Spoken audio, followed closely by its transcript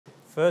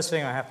First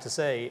thing I have to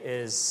say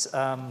is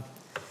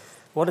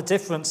what a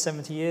difference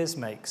 70 years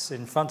makes.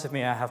 In front of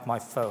me I have my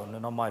phone,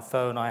 and on my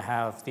phone I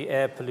have the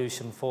air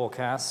pollution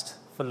forecast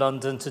for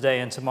London today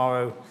and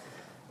tomorrow.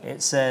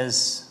 It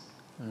says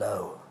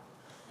low,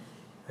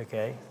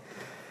 okay?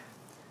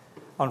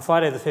 On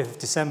Friday the 5th of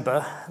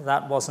December,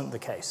 that wasn't the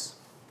case.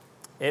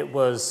 It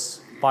was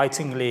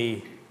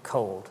bitingly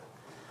cold.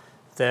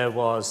 There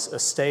was a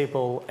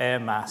stable air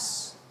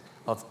mass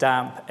of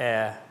damp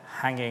air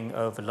hanging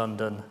over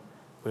London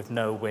with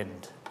no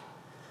wind.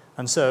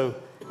 And so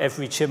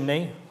every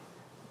chimney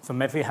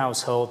from every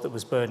household that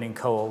was burning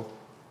coal,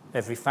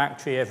 every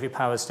factory, every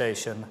power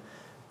station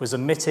was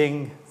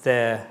emitting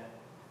their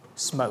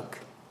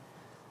smoke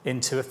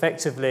into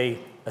effectively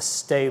a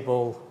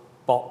stable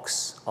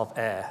box of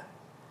air.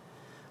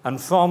 And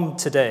from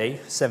today,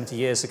 70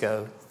 years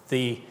ago,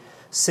 the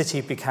city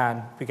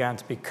began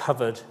to be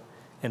covered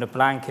in a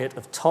blanket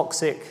of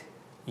toxic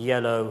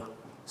yellow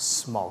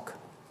smog.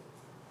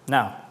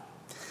 Now,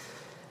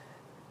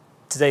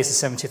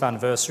 today's the 70th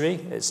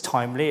anniversary. It's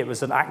timely. It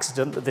was an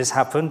accident that this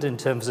happened in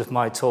terms of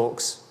my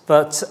talks.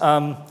 But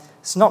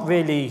it's not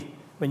really,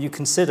 when you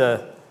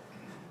consider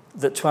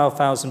that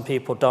 12,000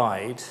 people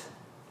died,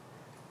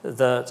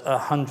 that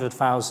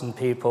 100,000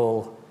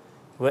 people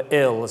were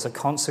ill as a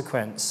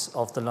consequence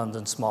of the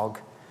London smog,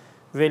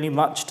 really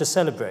much to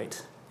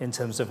celebrate in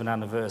terms of an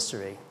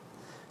anniversary.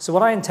 So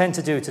what I intend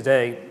to do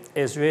today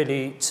is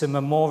really to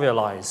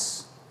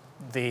memorialize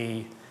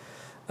the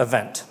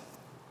event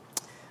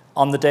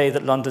on the day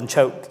that London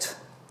choked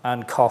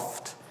and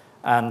coughed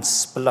and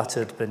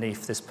spluttered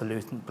beneath this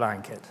pollutant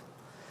blanket.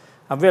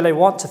 And really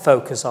what to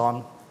focus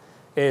on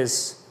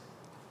is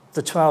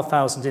the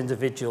 12,000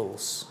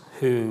 individuals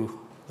who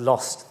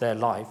lost their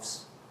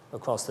lives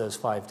across those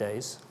 5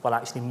 days, well,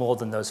 actually more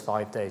than those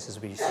 5 days, as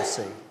we shall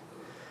see.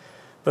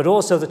 But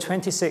also the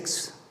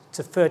 26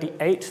 to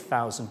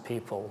 38,000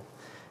 people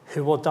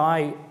who will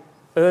die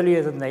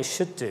earlier than they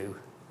should do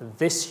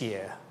this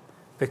year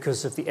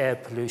because of the air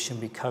pollution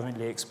we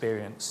currently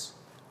experience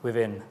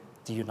within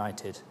the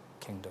United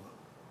Kingdom.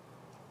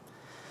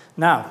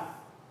 Now,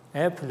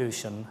 air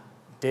pollution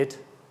did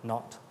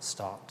not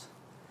start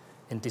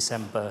in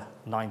December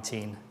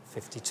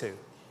 1952.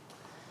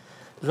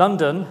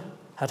 London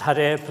had had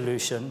air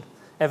pollution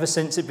ever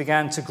since it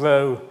began to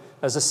grow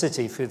as a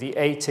city through the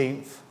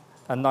 18th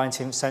and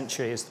 19th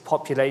century. As the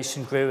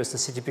population grew, as the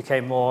city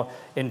became more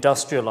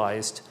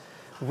industrialized,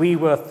 we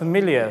were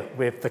familiar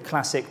with the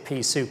classic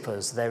pea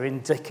supers. They're in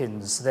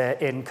Dickens, they're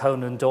in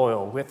Conan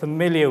Doyle. We're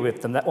familiar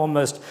with them. They're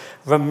almost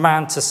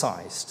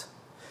romanticized.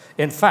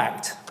 In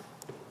fact,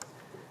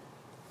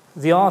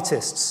 the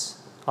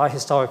artists, our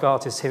historic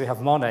artists, here we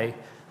have Monet,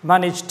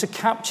 managed to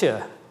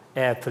capture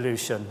air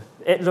pollution.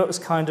 It looks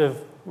kind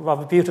of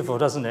rather beautiful,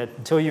 doesn't it?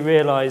 Until you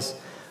realize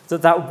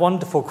that that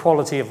wonderful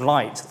quality of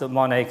light that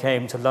Monet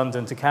came to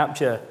London to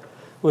capture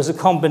was a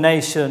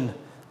combination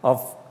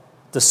of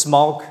the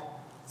smog,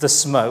 the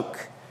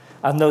smoke,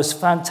 and those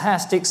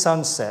fantastic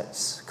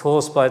sunsets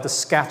caused by the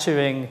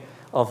scattering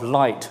of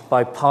light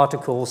by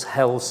particles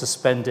held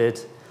suspended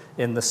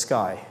in the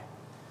sky.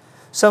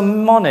 So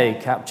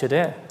Monet captured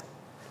it.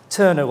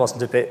 Turner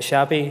wasn't a bit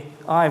shabby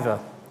either,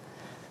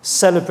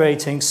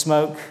 celebrating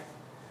smoke,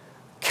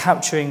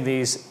 capturing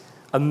these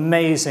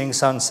amazing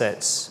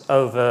sunsets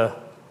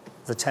over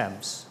the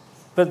Thames.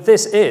 But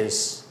this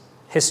is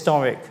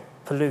historic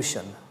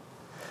pollution.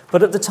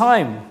 But at the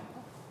time,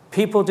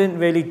 people didn't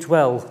really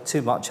dwell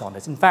too much on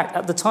it. In fact,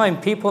 at the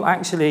time, people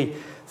actually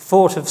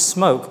thought of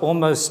smoke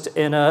almost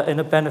in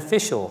a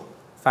beneficial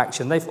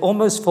fashion. They've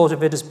almost thought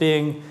of it as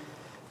being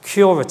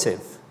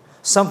curative,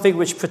 something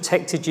which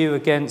protected you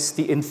against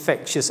the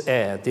infectious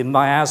air, the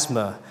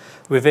miasma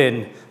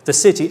within the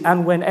city.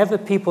 And whenever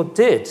people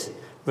did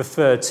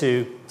refer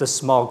to the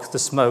smog, the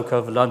smoke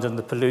over London,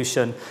 the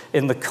pollution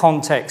in the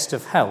context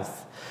of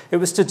health, it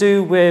was to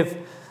do with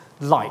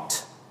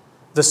light,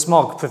 the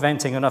smog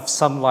preventing enough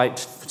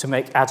sunlight to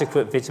make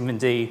adequate vitamin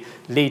D,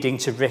 leading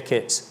to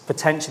rickets,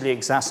 potentially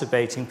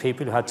exacerbating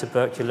people who had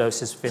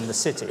tuberculosis within the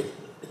city.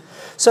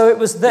 So it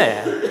was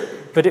there,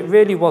 but it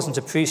really wasn't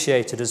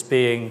appreciated as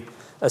being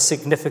a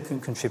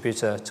significant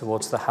contributor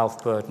towards the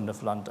health burden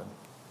of London.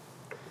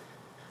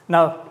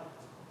 Now,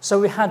 so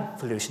we had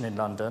pollution in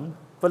London,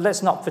 but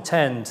let's not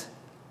pretend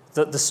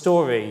that the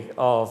story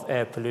of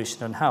air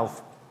pollution and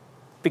health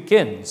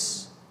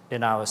begins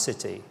in our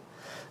city.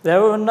 There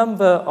are a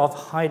number of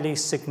highly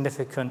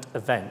significant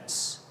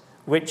events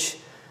which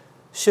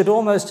should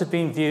almost have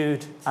been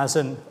viewed as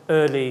an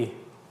early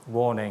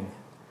warning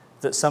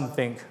that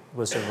something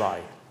was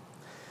awry.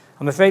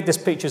 I'm afraid this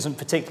picture isn't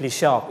particularly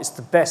sharp. It's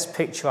the best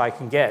picture I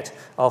can get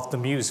of the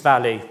Meuse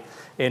Valley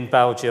in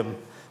Belgium,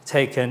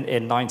 taken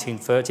in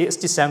 1930. It's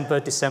December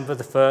the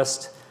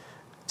 1st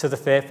to the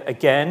 5th.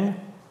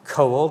 Again,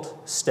 cold,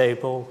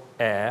 stable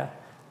air,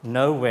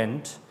 no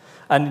wind,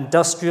 an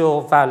industrial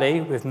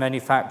valley with many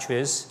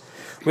factories,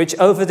 which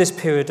over this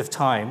period of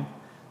time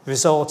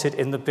resulted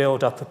in the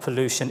build-up of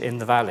pollution in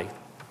the valley.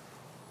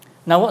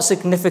 Now, what's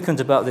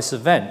significant about this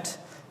event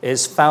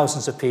is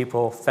thousands of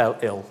people fell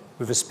ill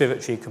with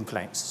respiratory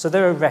complaints. So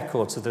there are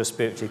records of the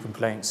respiratory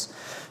complaints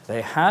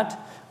they had,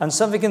 and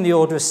something in the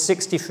order of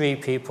 63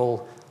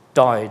 people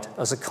died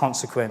as a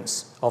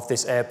consequence of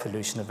this air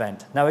pollution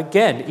event. Now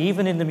again,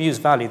 even in the Meuse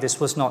Valley, this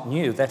was not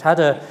new. They'd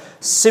had a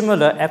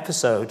similar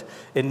episode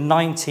in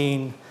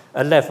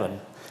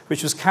 1911,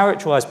 which was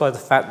characterized by the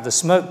fact that the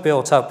smoke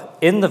built up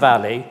in the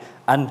valley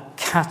and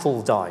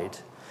cattle died.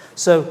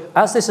 So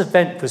as this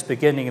event was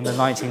beginning in the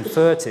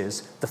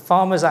 1930s, the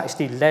farmers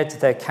actually led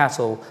their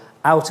cattle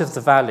out of the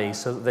valley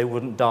so that they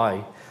wouldn't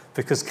die,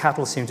 because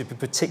cattle seemed to be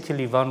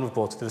particularly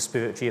vulnerable to the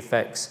respiratory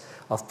effects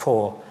of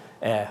poor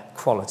air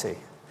quality.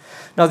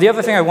 Now, the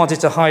other thing I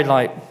wanted to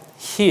highlight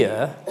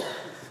here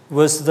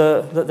was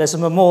that there's a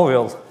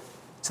memorial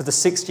to the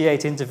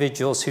 68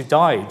 individuals who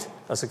died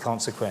as a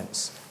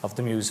consequence of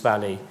the Meuse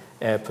Valley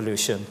air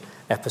pollution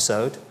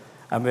episode,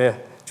 and we'll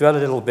dwell a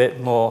little bit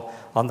more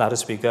on that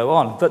as we go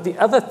on. But the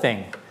other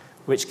thing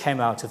which came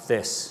out of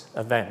this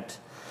event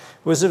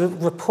was a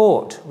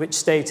report which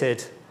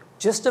stated,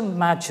 just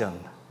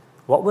imagine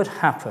what would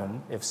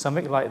happen if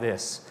something like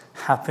this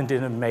happened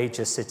in a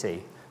major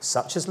city,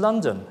 such as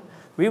London.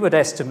 We would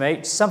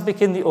estimate something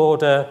in the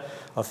order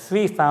of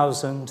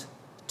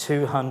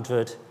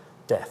 3,200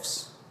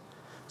 deaths.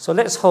 So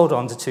let's hold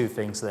on to two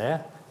things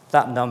there,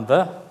 that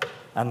number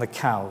and the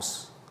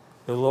cows.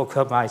 It will all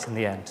come right in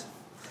the end.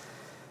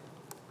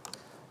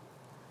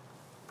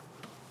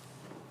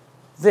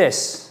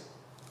 This,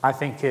 I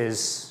think,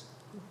 is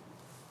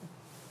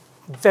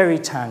very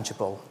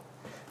tangible.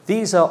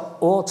 These are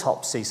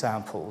autopsy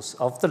samples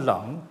of the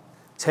lung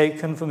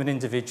taken from an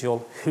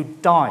individual who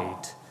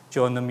died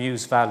during the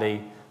Meuse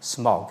Valley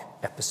smog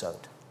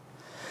episode.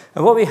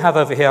 And what we have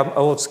over here, I'm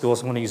old school,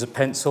 so I'm going to use a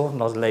pencil,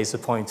 not a laser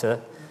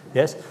pointer.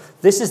 Yes,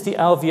 this is the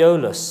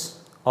alveolus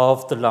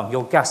of the lung,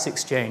 your gas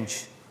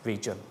exchange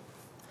region.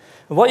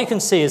 And what you can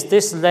see is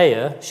this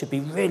layer should be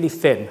really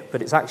thin,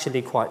 but it's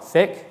actually quite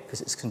thick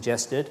because it's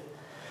congested.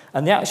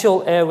 And the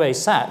actual airway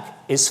sac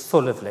is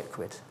full of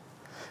liquid.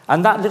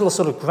 And that little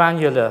sort of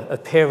granular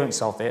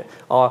appearance of it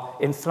are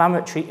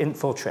inflammatory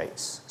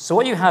infiltrates. So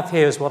what you have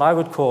here is what I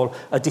would call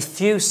a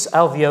diffuse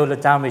alveolar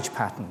damage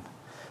pattern.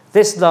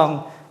 This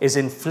lung is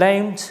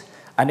inflamed,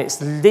 and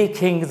it's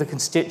leaking the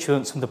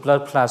constituents from the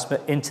blood plasma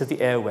into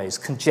the airways,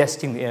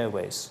 congesting the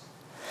airways.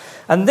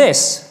 And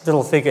this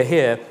little figure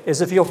here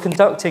is of your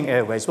conducting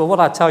airways. Well,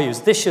 what I tell you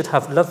is this should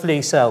have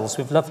lovely cells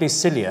with lovely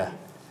cilia.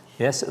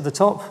 Yes, at the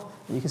top,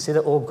 you can see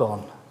they're all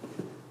gone.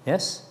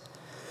 Yes?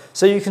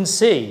 So you can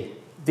see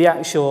the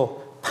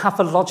actual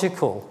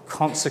pathological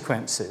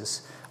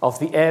consequences of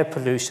the air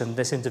pollution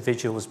this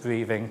individual was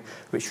breathing,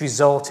 which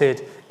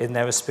resulted in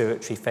their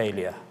respiratory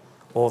failure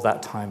all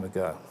that time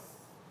ago.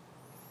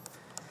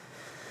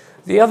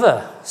 The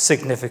other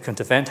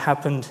significant event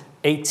happened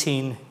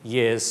 18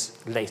 years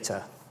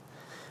later.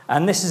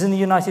 And this is in the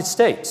United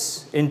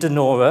States, in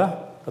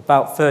Donora,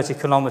 about 30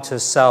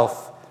 kilometers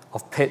south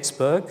of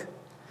Pittsburgh,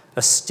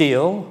 a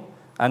steel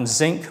and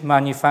zinc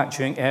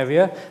manufacturing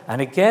area.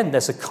 And again,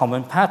 there's a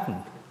common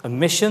pattern.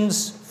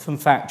 Emissions from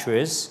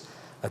factories,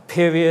 a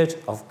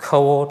period of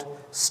cold,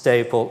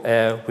 stable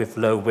air with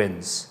low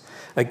winds.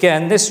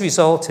 Again, this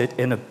resulted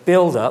in a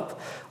buildup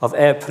of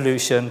air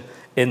pollution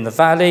in the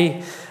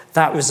valley.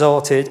 That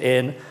resulted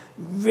in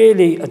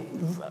really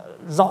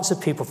lots of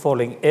people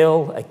falling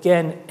ill.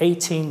 Again,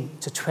 18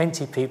 to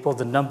 20 people,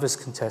 the numbers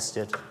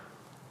contested,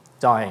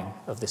 dying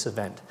of this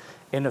event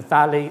in a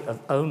valley of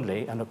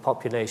only, and a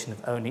population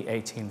of only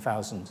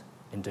 18,000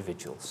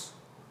 individuals.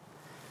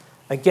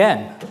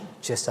 Again,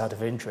 just out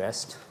of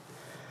interest,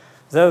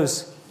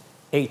 those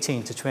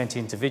 18 to 20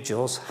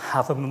 individuals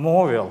have a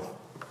memorial,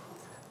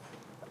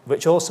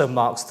 which also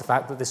marks the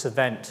fact that this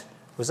event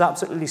was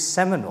absolutely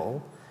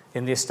seminal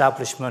in the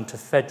establishment of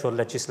federal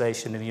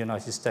legislation in the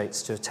United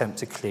States to attempt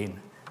to clean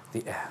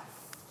the air.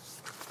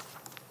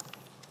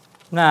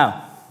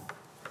 Now,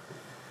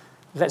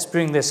 let's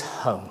bring this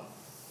home.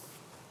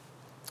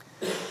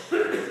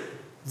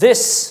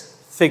 This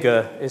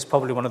figure is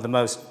probably one of the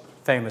most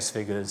famous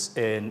figures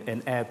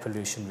in air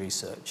pollution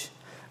research.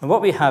 And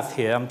what we have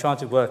here, I'm trying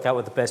to work out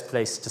what the best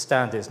place to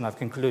stand is, and I've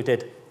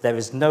concluded there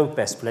is no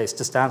best place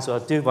to stand, so I'll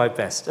do my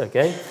best,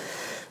 okay?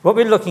 What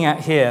we're looking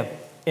at here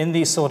in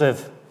these sort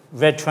of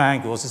red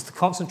triangles is the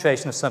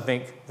concentration of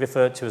something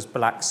referred to as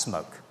black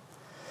smoke.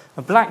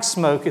 And black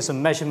smoke is a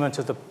measurement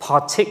of the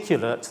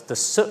particulate, the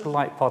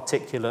soot-like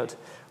particulate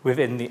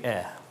within the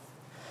air.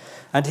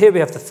 And here we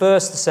have the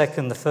 1st,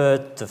 the 2nd, the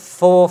 3rd, the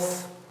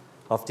 4th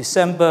of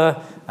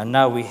December, and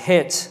now we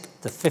hit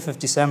the 5th of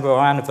December,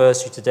 our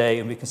anniversary today,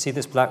 and we can see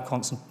this black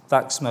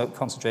smoke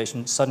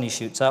concentration suddenly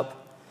shoots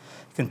up.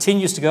 It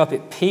continues to go up,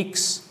 it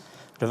peaks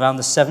at around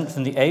the 7th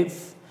and the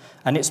 8th,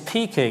 and it's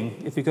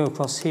peaking, if you go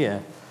across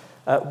here,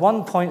 at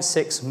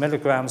 1.6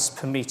 milligrams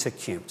per meter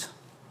cubed.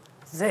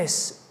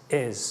 This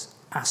is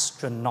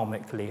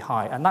astronomically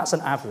high, and that's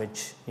an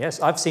average. Yes,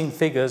 I've seen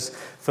figures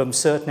from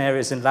certain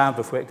areas in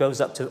Lambeth where it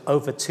goes up to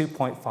over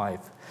 2.5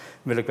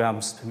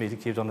 milligrams per meter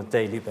cubed on a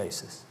daily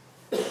basis.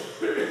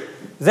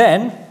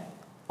 Then,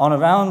 on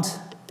around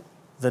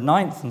the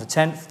 9th and the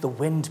 10th, the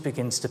wind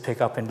begins to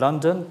pick up in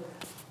London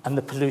and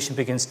the pollution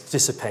begins to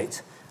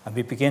dissipate. And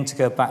we begin to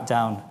go back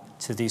down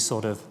to these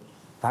sort of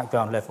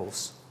background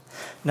levels.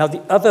 Now,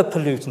 the other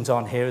pollutant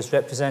on here is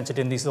represented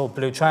in these little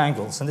blue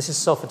triangles, and this is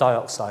sulfur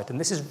dioxide, and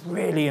this is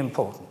really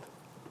important.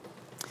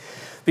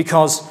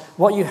 Because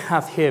what you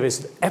have here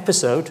is an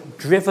episode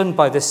driven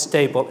by this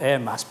stable air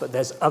mass, but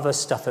there's other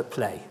stuff at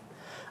play.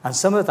 And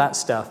some of that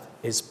stuff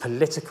is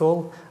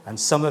political, and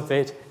some of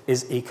it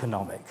is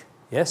economic,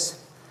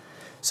 yes?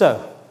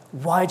 So,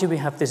 why do we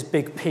have this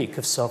big peak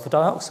of sulfur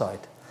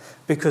dioxide?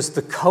 Because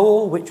the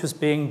coal which was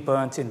being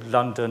burnt in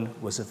London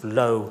was of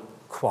low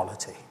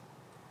quality.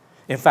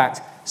 In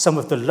fact, some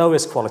of the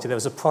lowest quality, there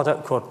was a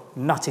product called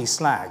nutty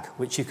slag,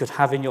 which you could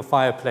have in your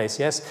fireplace,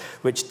 yes,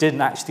 which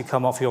didn't actually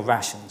come off your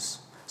rations.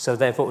 So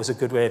therefore, it was a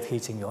good way of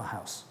heating your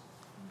house.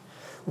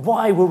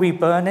 Why were we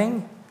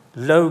burning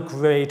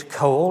low-grade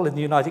coal in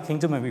the United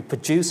Kingdom when we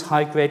produce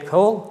high-grade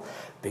coal?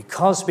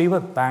 Because we were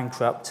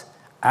bankrupt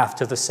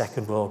after the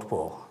Second World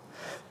War.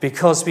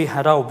 Because we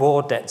had our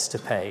war debts to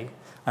pay,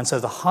 and so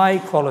the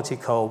high-quality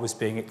coal was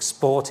being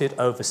exported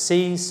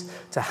overseas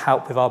to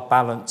help with our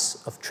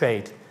balance of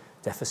trade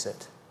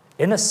deficit.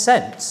 In a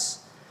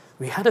sense,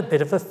 we had a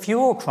bit of a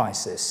fuel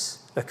crisis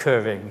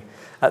occurring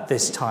at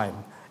this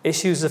time,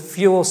 issues of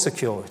fuel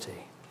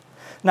security.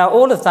 Now,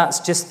 all of that's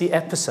just the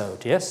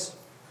episode, yes?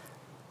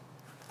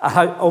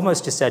 I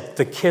almost just said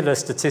the killer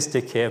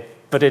statistic here,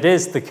 but it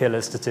is the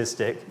killer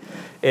statistic,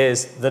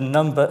 is the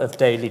number of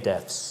daily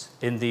deaths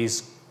in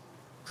these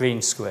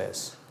green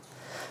squares.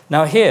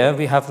 Now here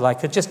we have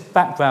like a just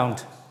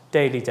background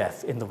daily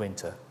death in the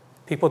winter.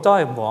 People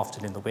die more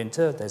often in the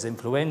winter. There's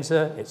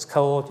influenza, it's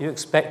cold. You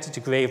expect a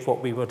degree of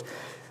what we would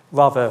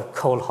rather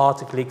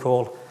cold-heartedly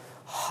call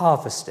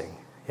harvesting,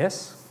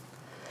 yes?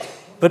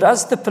 But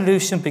as the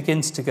pollution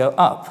begins to go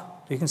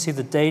up, you can see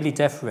the daily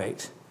death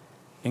rate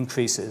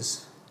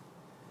increases.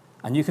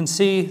 And you can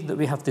see that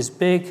we have this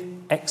big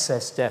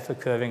excess death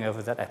occurring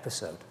over that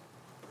episode.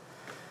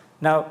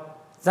 Now,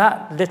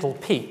 that little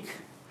peak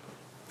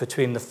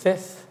between the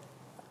 5th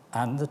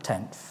and the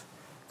 10th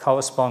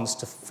corresponds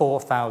to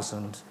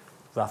 4,000,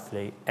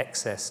 roughly,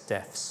 excess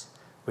deaths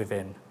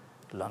within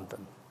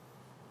London.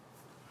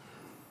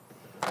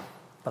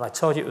 But I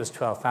told you it was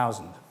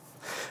 12,000.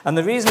 And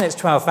the reason it's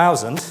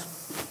 12,000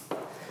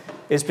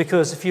 is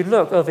because if you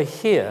look over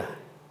here,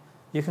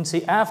 you can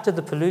see after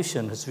the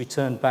pollution has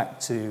returned back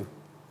to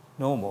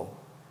normal,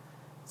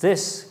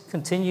 this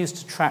continues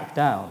to track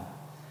down,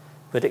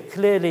 but it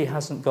clearly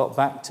hasn't got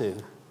back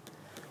to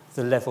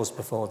the levels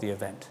before the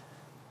event.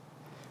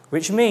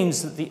 Which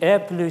means that the air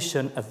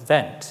pollution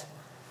event,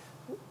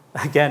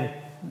 again,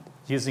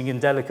 using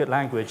indelicate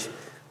language,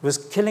 was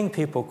killing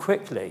people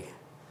quickly,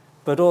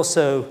 but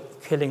also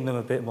killing them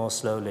a bit more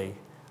slowly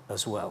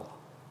as well.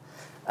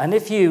 And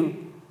if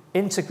you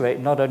integrate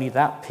not only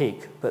that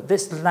peak, but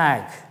this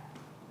lag,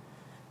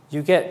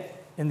 you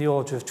get in the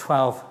order of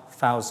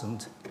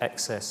 12,000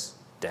 excess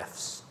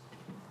deaths.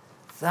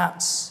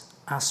 That's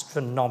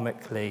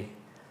astronomically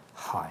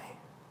high.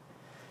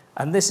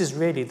 And this is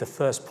really the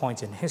first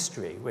point in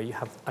history where you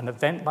have an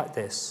event like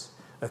this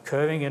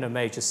occurring in a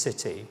major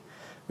city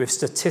with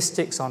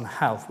statistics on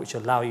health which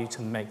allow you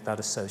to make that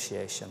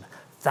association.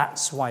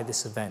 That's why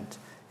this event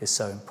is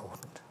so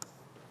important.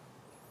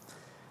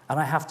 And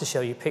I have to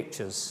show you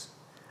pictures.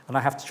 And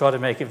I have to try to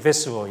make it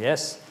visceral,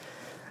 yes?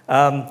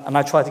 And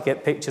I tried to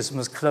get pictures from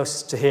as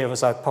close to here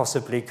as I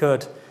possibly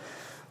could.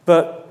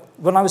 But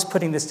when I was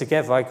putting this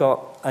together, I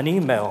got an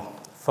email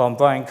from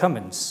Brian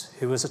Cummins,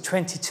 who was a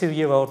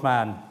 22-year-old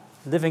man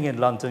living in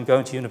London,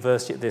 going to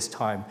university at this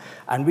time,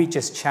 and we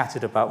just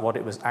chatted about what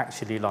it was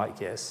actually like,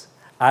 yes.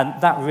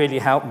 And that really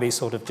helped me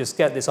sort of just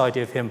get this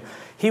idea of him.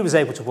 He was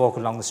able to walk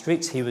along the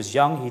streets. He was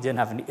young. He didn't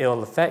have any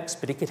ill effects,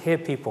 but he could hear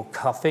people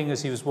coughing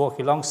as he was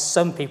walking along.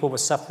 Some people were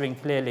suffering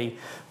clearly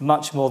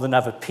much more than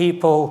other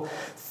people.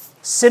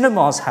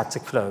 Cinemas had to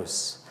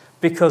close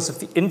because of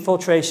the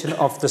infiltration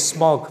of the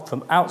smog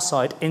from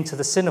outside into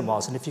the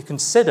cinemas. And if you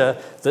consider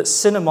that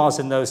cinemas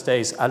in those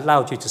days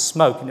allowed you to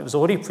smoke, and it was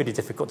already pretty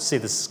difficult to see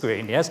the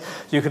screen, yes,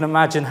 you can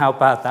imagine how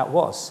bad that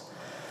was.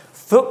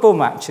 Football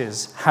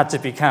matches had to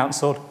be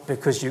cancelled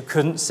because you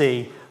couldn't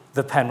see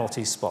the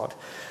penalty spot.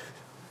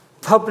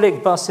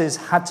 Public buses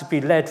had to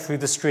be led through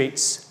the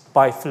streets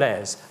by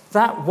flares.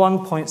 That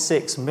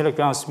 1.6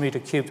 milligrams per meter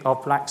cubed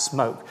of black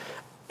smoke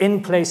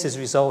in places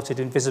resulted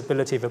in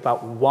visibility of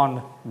about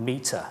 1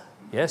 meter.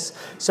 Yes?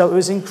 So it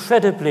was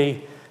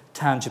incredibly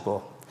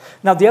tangible.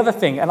 Now, the other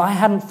thing, and I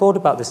hadn't thought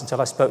about this until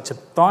I spoke to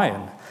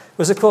Brian,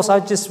 was, of course, I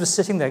just was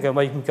sitting there going,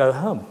 well, you can go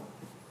home.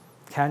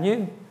 Can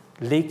you?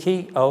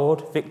 Leaky,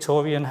 old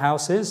Victorian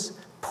houses,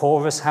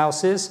 porous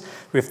houses,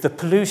 with the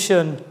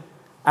pollution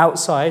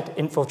outside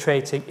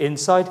infiltrating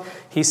inside.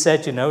 He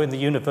said, you know, in the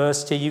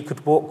university, you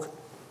could walk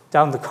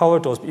down the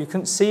corridors, but you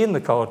couldn't see in the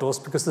corridors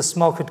because the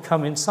smog had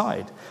come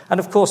inside. And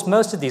of course,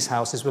 most of these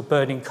houses were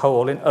burning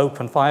coal in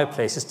open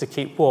fireplaces to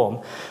keep warm.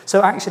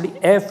 So actually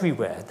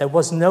everywhere, there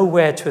was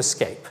nowhere to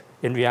escape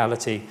in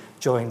reality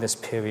during this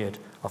period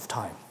of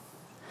time.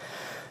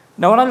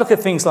 Now, when I look at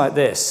things like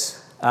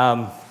this,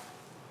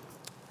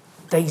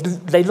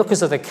 They look as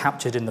though they're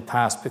captured in the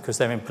past because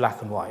they're in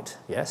black and white,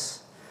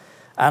 yes?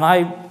 And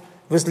I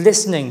was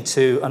listening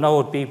to an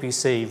old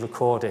BBC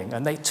recording,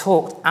 and they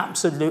talked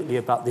absolutely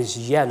about this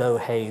yellow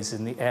haze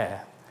in the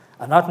air.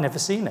 And I'd never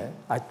seen it.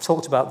 I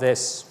talked about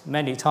this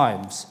many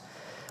times.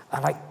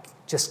 And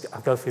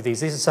I'll go through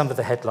these. These are some of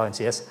the headlines,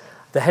 yes?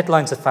 The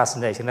headlines are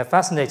fascinating. They're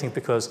fascinating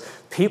because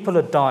people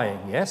are dying,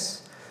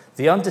 yes?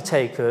 The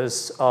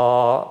undertakers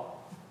are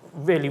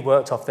really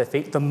worked off their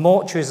feet. The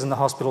mortuaries in the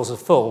hospitals are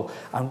full.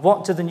 And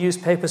what do the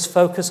newspapers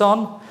focus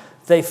on?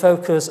 They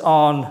focus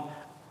on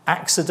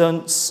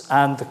accidents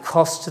and the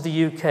cost to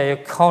the UK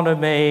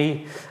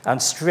economy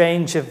and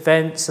strange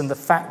events and the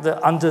fact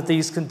that under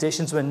these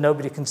conditions when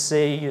nobody can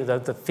see,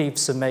 the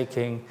thieves are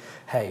making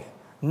hay.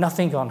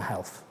 Nothing on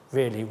health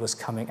really was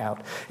coming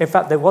out. In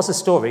fact, there was a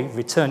story,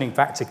 returning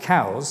back to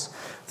cows,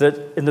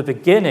 that in the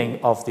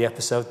beginning of the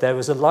episode there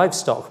was a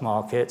livestock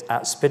market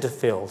at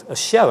Spitalfield, a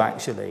show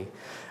actually.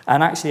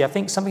 And actually, I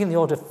think something in the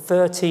order of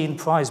 13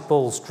 prize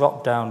bulls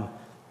dropped down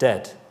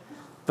dead,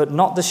 but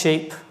not the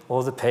sheep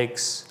or the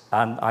pigs,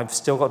 and I've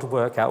still got to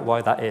work out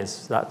why that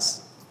is.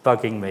 That's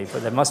bugging me,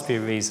 but there must be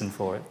a reason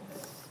for it.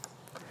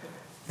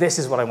 This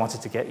is what I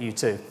wanted to get you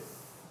to.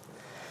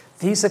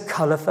 These are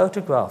colour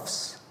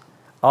photographs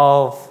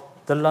of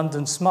the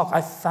London smog.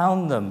 I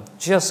found them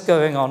just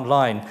going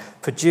online,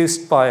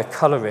 produced by a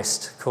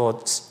colourist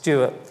called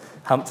Stuart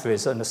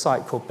Humphreys on a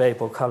site called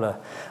Babel Colour,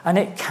 and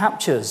it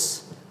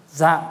captures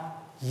that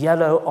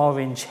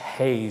yellow-orange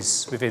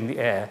haze within the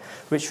air,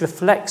 which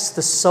reflects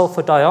the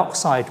sulfur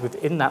dioxide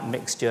within that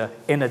mixture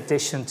in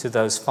addition to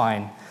those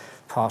fine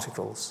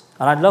particles.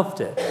 And I loved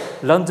it.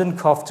 London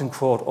coughed and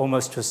crawled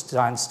almost to a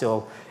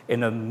standstill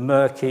in a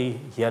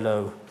murky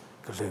yellow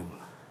gloom.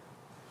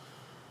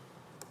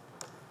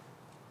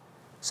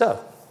 So,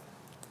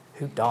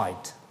 who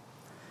died?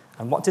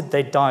 And what did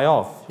they die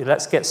of?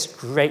 Let's get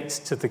straight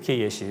to the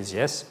key issues,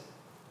 yes?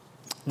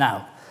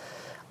 Now,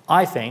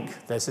 I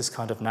think there's this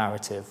kind of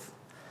narrative,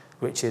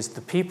 which is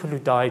the people who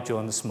died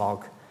during the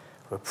smog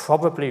were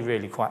probably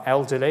really quite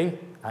elderly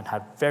and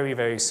had very,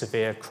 very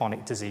severe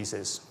chronic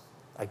diseases.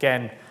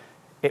 Again,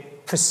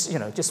 it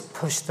just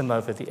pushed them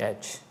over the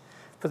edge.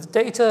 But the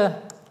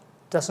data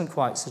doesn't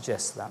quite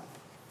suggest that.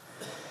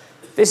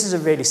 This is a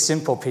really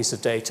simple piece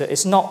of data.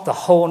 It's not the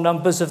whole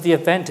numbers of the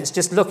event. It's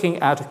just looking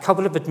at a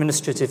couple of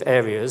administrative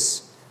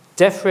areas,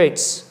 death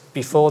rates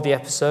before the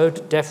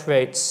episode, death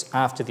rates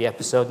after the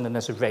episode, and then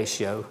there's a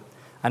ratio.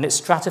 And it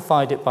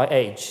stratified it by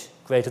age,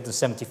 greater than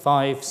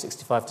 75,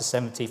 65 to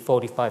 70,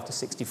 45 to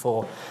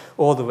 64,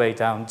 all the way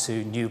down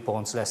to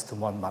newborns less than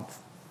 1 month.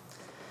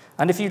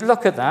 And if you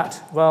look at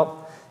that,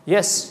 well,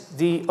 yes,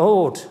 the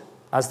old,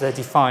 as they're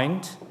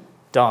defined,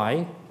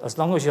 die, as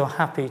long as you're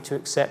happy to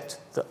accept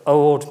that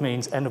old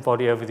means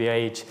anybody over the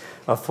age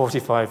of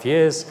 45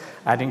 years,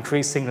 and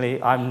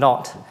increasingly I'm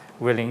not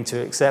willing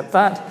to accept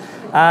that.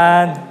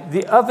 And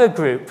the other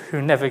group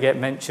who never get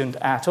mentioned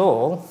at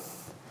all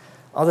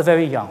are the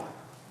very young,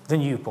 the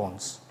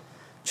newborns,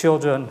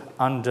 children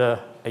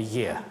under a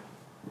year.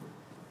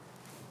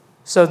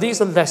 So these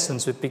are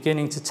lessons we're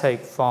beginning to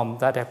take from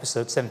that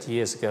episode 70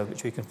 years ago,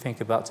 which we can think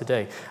about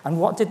today. And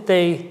what did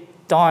they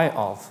die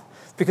of?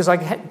 Because I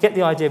get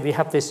the idea we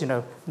have this,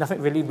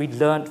 nothing really, we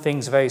learned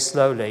things very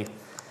slowly.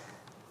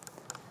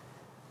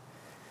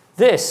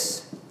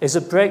 This is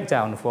a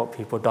breakdown of what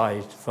people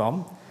died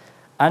from,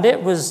 and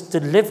it was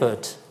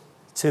delivered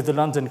to the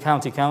London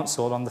County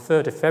Council on the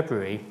 3rd of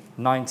February,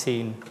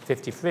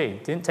 1953.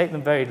 It didn't take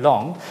them very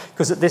long,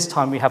 because at this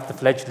time we have the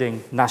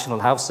fledgling National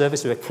Health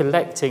Service who are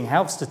collecting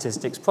health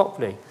statistics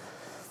properly.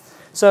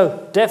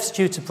 So, deaths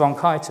due to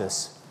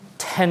bronchitis,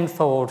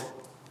 10-fold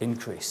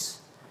increase.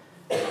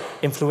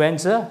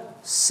 Influenza,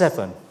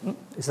 7.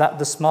 Is that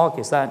the smog?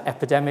 Is that an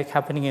epidemic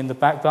happening in the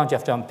background? You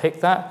have to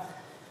unpick that.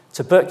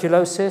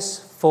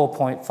 Tuberculosis,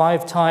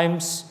 4.5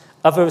 times.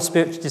 Other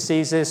respiratory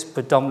diseases,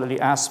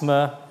 predominantly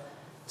asthma,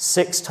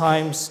 6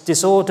 times.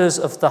 Disorders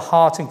of the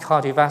heart and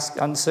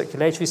cardiovascular and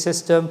circulatory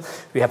system,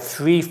 we have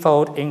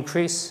 3-fold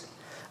increase.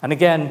 And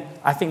again,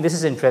 I think this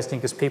is interesting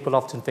because people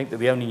often think that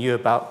we only knew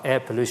about air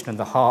pollution in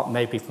the heart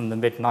maybe from the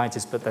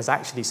mid-90s, but there's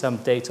actually some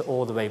data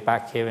all the way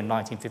back here in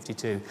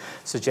 1952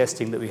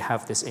 suggesting that we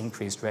have this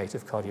increased rate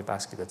of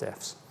cardiovascular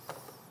deaths.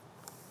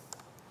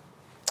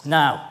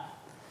 Now,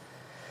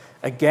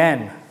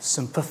 again,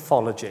 some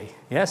pathology.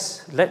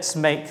 Yes, let's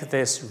make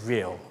this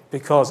real,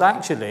 because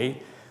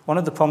actually one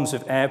of the problems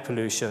with air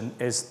pollution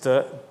is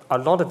that a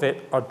lot of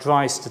it are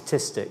dry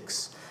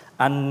statistics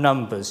and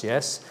numbers,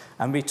 yes?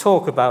 And we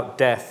talk about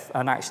death,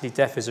 and actually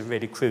death is a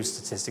really crude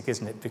statistic,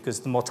 isn't it? Because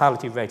the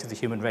mortality rate of the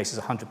human race is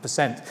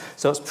 100%.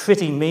 So it's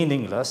pretty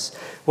meaningless.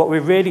 What we're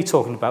really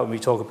talking about when we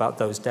talk about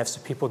those deaths are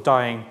people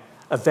dying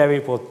a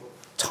variable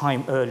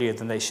time earlier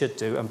than they should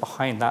do, and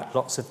behind that,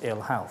 lots of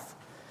ill health.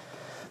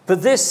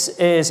 But this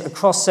is a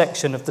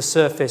cross-section of the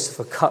surface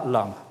of a cut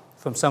lung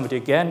from somebody,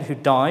 again, who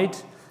died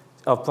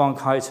of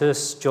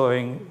bronchitis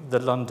during the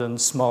London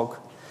smog.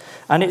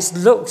 And it's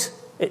looked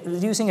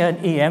using an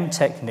EM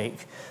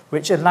technique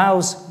which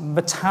allows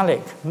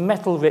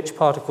metal-rich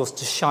particles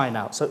to shine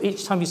out. So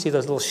each time you see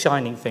those little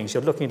shining things,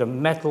 you're looking at a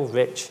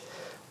metal-rich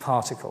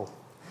particle.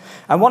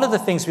 And one of the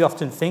things we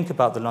often think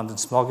about the London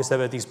smog is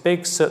there are these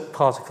big soot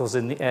particles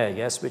in the air,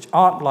 yes, which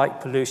aren't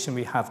like pollution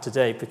we have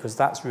today because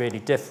that's really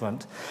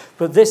different.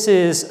 But this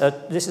is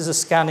a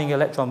scanning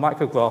electron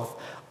micrograph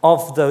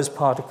of those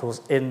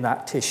particles in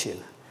that tissue.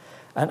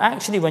 And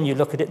actually, when you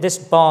look at it, this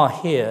bar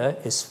here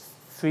is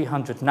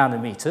 300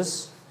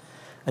 nanometers.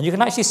 And you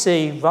can actually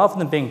see, rather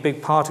than being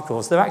big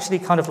particles, they're actually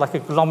kind of like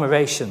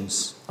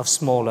agglomerations of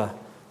smaller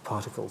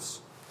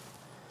particles.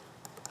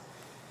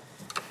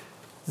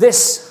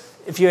 This,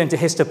 if you're into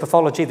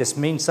histopathology, this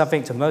means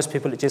something. To most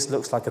people, it just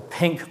looks like a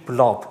pink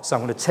blob. So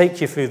I'm going to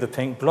take you through the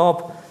pink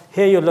blob.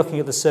 Here you're looking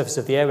at the surface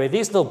of the airway.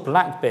 These little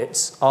black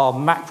bits are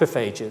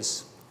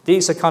macrophages.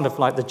 These are kind of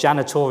like the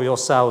janitorial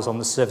cells on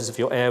the surface of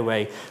your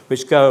airway,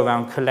 which go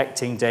around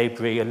collecting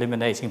debris,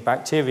 eliminating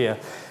bacteria.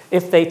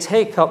 If they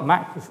take up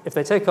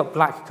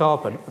black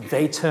carbon,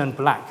 they turn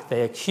black.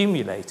 They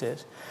accumulate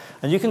it.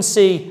 And you can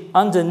see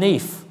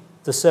underneath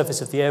the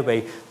surface of the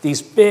airway,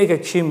 these big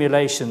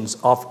accumulations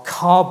of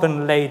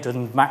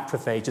carbon-laden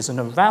macrophages, and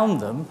around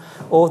them,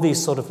 all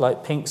these sort of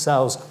like pink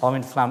cells are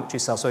inflammatory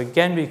cells. So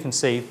again, we can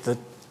see that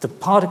the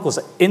particles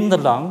are in the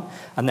lung,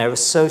 and they're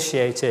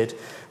associated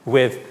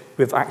with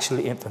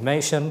actually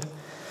inflammation.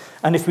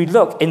 And if we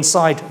look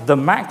inside the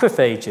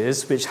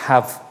macrophages, which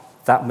have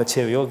that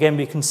material, again,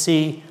 we can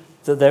see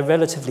that they're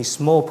relatively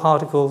small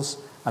particles,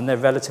 and they're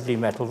relatively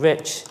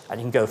metal-rich.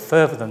 And you can go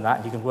further than that,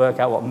 and you can work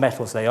out what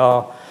metals they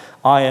are: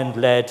 iron,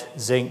 lead,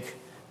 zinc,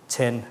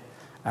 tin,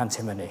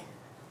 antimony.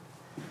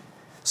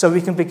 So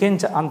we can begin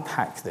to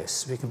unpack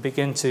this. We can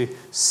begin to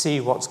see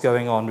what's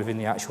going on within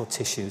the actual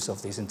tissues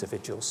of these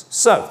individuals.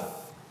 So,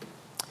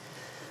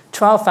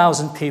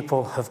 12,000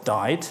 people have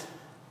died.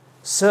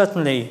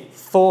 Certainly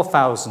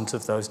 4,000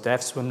 of those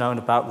deaths were known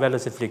about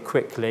relatively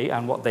quickly,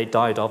 and what they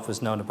died of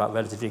was known about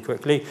relatively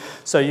quickly.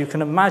 So you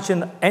can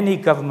imagine any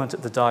government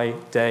at the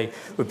day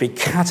would be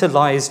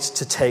catalyzed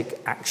to take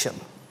action.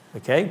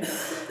 Okay?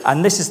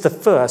 And this is the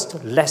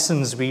first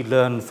lessons we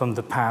learn from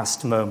the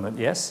past moment,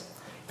 yes?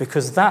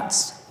 Because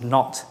that's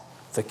not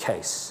the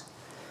case.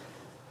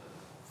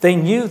 They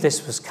knew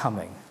this was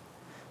coming.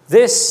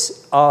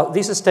 These are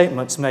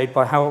statements made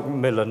by Harold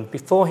Macmillan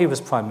before he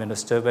was Prime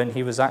Minister, when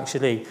he was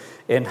actually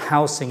in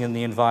Housing and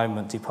the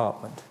Environment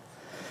Department.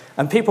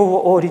 And people were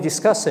already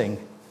discussing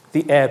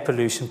the air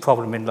pollution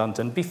problem in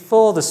London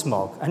before the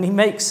smog. And he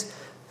makes,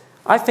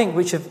 I think,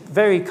 which are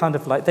very kind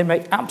of like, they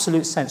make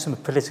absolute sense from a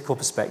political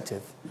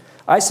perspective.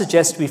 I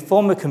suggest we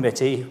form a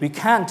committee. We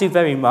can't do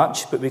very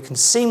much, but we can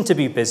seem to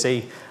be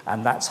busy,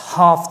 and that's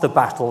half the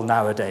battle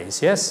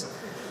nowadays, yes?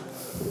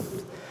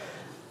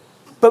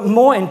 But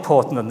more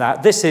important than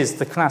that, this is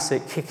the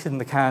classic kicking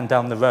the can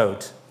down the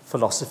road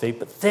philosophy,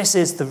 but this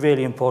is the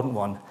really important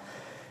one.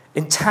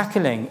 In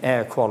tackling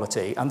air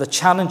quality and the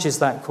challenges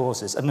that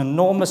causes, an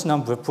enormous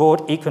number of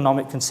broad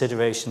economic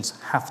considerations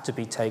have to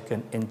be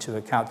taken into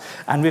account.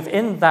 And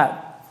within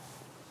that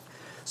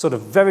sort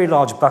of very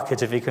large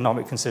bucket of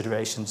economic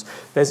considerations,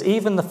 there's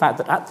even the fact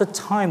that at the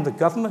time, the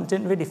government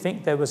didn't really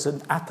think there was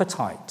an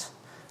appetite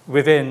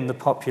within the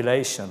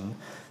population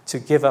to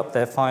give up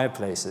their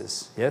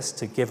fireplaces, yes,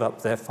 to give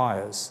up their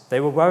fires. They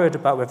were worried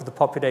about whether the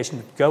population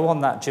would go on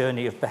that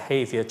journey of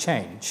behavior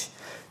change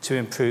to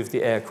improve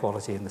the air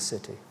quality in the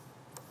city.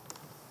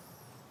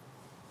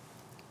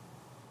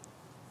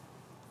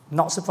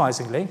 Not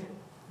surprisingly,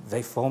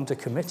 they formed a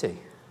committee,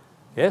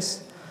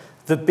 yes,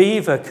 the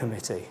Beaver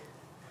Committee.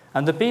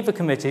 And the Beaver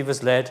Committee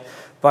was led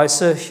by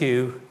Sir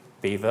Hugh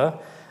Beaver,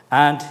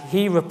 and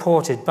he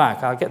reported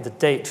back, I'll get the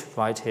date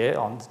right here,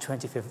 on the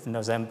 25th of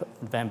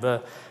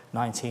November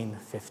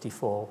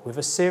 1954, with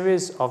a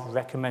series of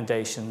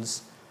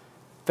recommendations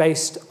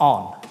based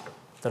on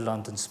the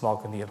London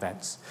smog and the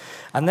events.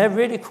 And they're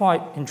really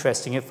quite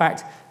interesting. In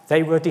fact,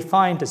 they were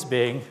defined as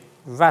being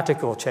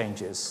radical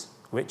changes,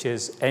 which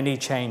is any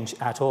change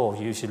at all,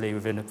 usually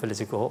within a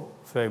political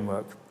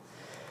framework.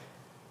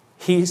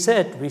 He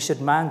said we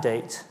should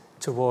mandate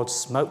towards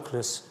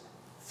smokeless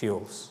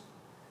fuels,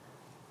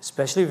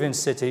 especially within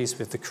cities,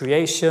 with the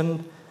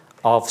creation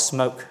of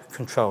smoke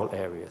control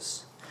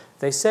areas.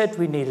 They said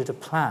we needed a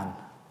plan,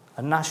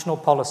 a national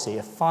policy,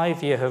 a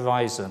 5-year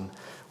horizon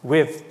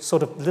with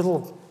sort of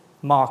little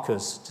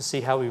markers to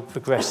see how we were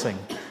progressing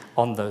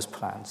on those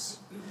plans.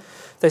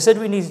 They said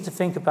we needed to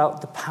think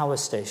about the power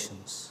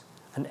stations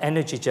and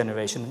energy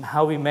generation and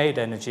how we made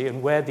energy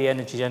and where the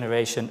energy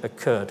generation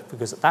occurred,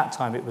 because at that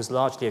time it was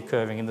largely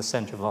occurring in the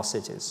centre of our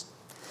cities.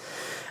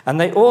 And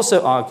they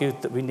also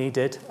argued that we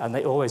needed, and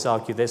they always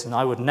argue this, and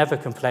I would never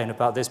complain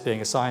about this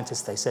being a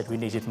scientist, they said we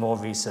needed more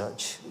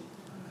research.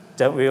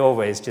 Don't we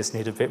always just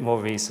need a bit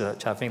more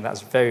research? I think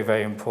that's very,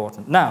 very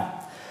important.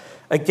 Now,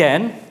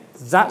 again,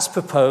 that's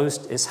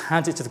proposed, is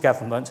handed to the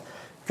government.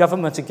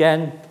 Government,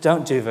 again,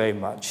 don't do very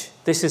much.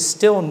 This is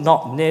still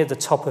not near the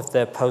top of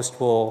their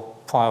post-war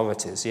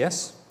priorities,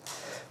 yes?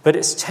 But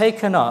it's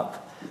taken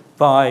up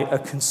by a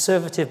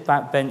conservative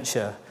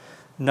backbencher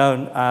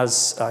known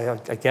as,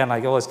 again,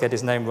 I always get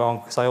his name wrong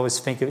because I always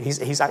think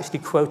he's actually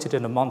quoted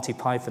in a Monty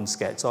Python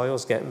sketch, so I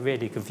always get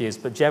really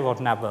confused, but Gerard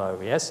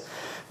Navarro, yes?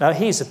 Now,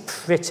 he's a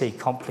pretty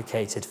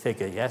complicated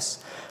figure,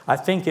 yes? I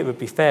think it would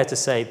be fair to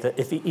say that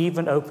if he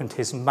even opened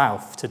his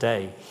mouth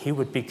today, he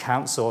would be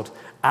cancelled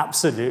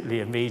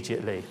absolutely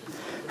immediately.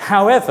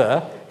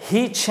 However,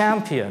 he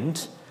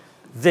championed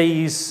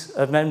these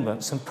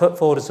amendments and put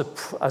forward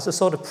as a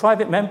sort of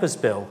private member's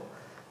bill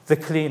the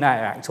Clean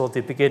Air Act, or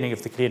the beginning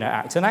of the Clean Air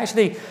Act. And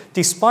actually,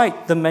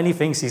 despite the many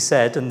things he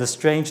said and the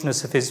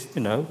strangeness of his,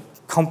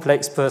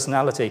 complex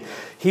personality,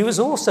 he was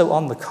also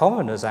on the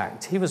Coroner's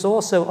Act. He was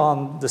also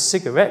on the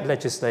cigarette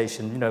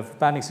legislation, for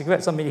banning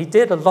cigarettes. I mean, he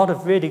did a lot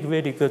of really,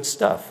 really good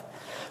stuff.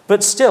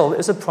 But still, it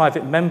was a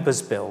private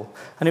member's bill,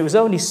 and it was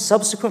only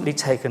subsequently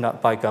taken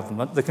up by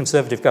government, the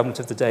Conservative government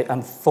of the day,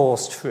 and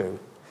forced through.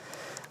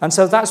 And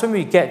so that's when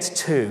we get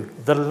to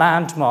the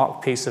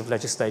landmark piece of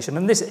legislation.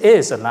 And this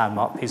is a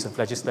landmark piece of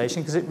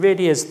legislation because it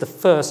really is the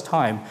first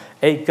time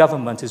a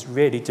government is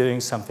really doing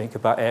something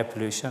about air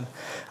pollution.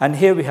 And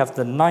here we have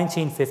the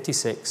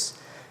 1956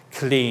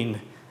 Clean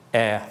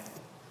Air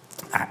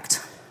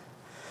Act.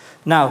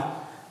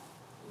 Now,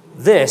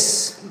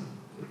 this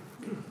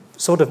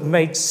sort of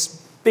made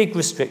big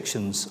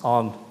restrictions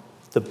on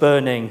the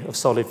burning of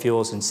solid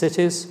fuels in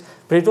cities,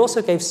 but it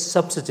also gave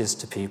subsidies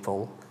to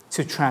people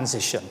to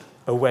transition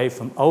away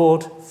from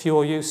old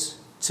fuel use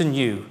to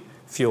new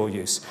fuel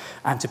use.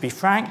 And to be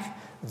frank,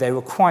 they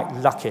were quite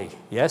lucky,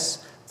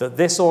 yes, that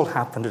this all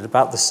happened at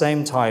about the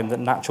same time that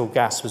natural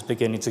gas was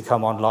beginning to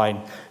come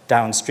online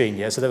downstream.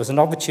 Yeah? So there was an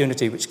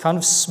opportunity which kind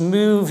of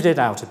smoothed it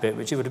out a bit,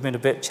 which it would have been a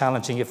bit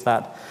challenging if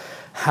that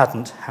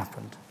hadn't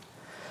happened.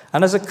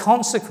 And as a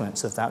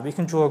consequence of that, we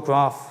can draw a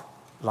graph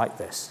like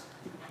this.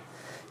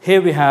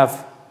 Here we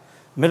have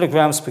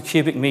milligrams per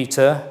cubic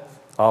meter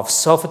of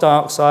sulfur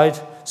dioxide,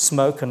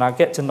 smoke, and I'll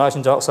get to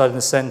nitrogen dioxide in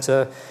the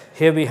center.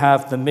 Here we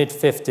have the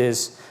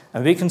mid-50s,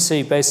 and we can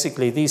see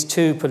basically these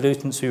two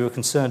pollutants we were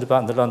concerned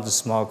about in the London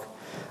smog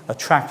are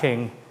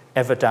tracking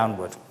ever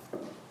downward.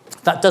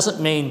 That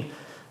doesn't mean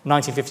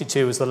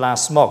 1952 was the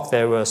last smog.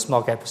 There were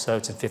smog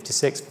episodes in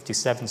 56,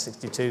 57,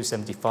 62,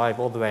 75,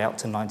 all the way up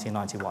to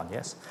 1991,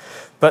 yes?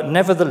 But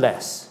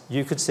nevertheless,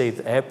 you could see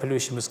that air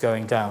pollution was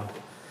going down.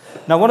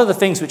 Now, one of the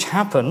things which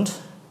happened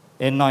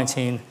in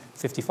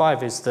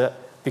 1955 is that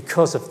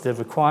because of the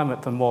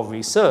requirement for more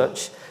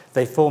research,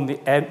 they formed the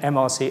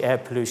MRC Air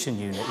Pollution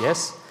Unit,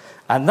 yes?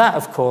 And that,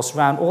 of course,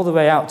 ran all the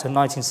way out to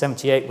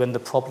 1978 when the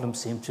problem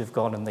seemed to have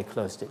gone and they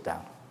closed it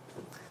down.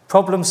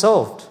 Problem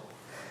solved.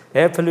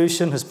 Air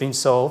pollution has been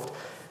solved,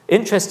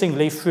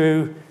 interestingly,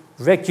 through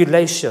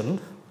regulation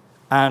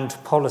and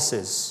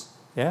policies,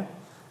 yeah?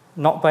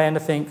 Not by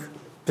anything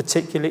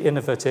particularly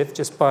innovative,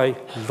 just by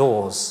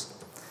laws.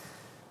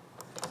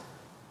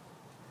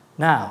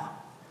 Now,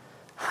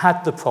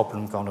 had the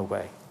problem gone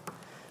away?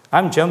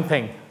 I'm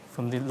jumping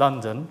from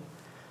London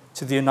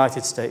to the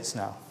United States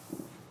now,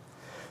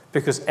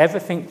 because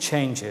everything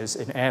changes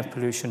in air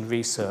pollution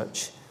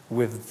research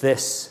with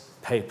this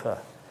paper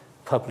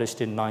published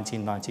in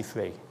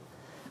 1993.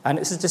 And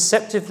it's a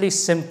deceptively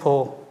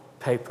simple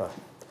paper,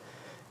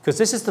 because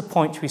this is the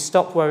point we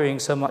stop worrying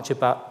so much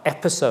about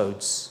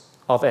episodes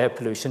of air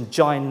pollution,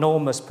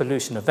 ginormous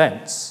pollution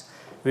events.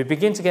 We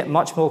begin to get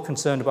much more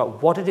concerned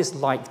about what it is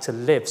like to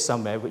live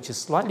somewhere which is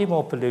slightly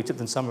more polluted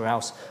than somewhere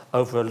else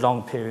over a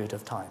long period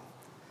of time.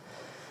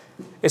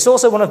 It's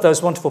also one of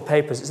those wonderful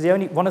papers.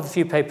 It's one of the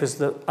few papers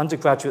that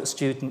undergraduate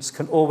students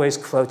can always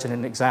quote in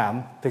an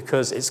exam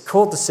because it's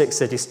called the Six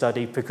City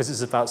Study because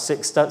it's about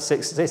six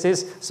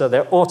cities, so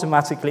they're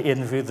automatically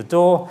in through the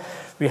door.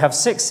 We have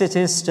 6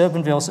 cities: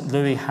 Steubenville, St.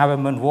 Louis,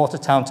 Harriman,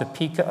 Watertown,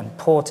 Topeka, and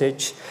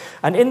Portage.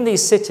 And in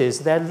these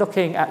cities, they're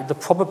looking at the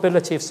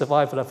probability of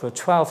survival over a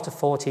 12 to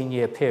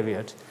 14-year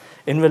period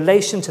in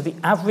relation to the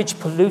average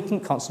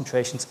pollutant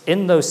concentrations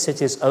in those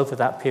cities over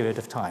that period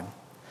of time.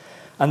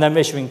 And they're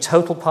measuring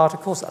total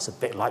particles, that's a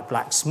bit like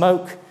black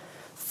smoke.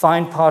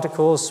 Fine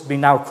particles, we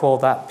now call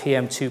that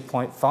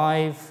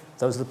PM2.5.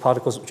 Those are the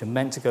particles which are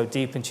meant to go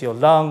deep into your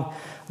lung.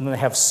 And then they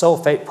have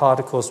sulfate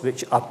particles,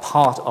 which are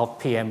part of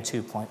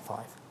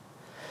PM2.5.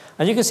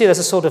 And you can see there's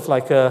a sort of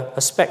like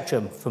a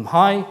spectrum from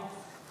high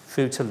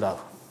through to low.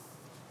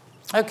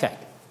 Okay.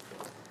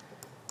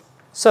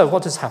 So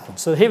what has happened?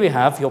 So here we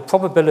have your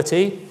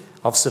probability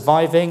of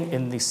surviving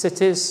in these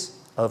cities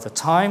over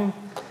time.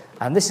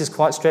 And this is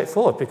quite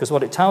straightforward, because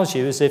what it tells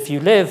you is if you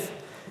live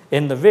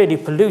in the really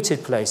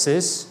polluted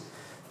places,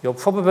 your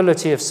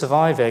probability of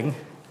surviving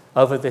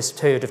over this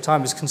period of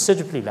time is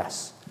considerably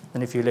less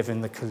than if you live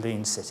in the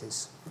clean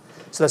cities.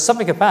 So there's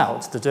something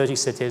about the dirty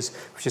cities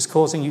which is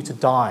causing you to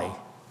die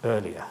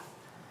earlier.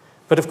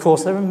 But of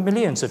course, there are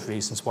millions of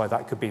reasons why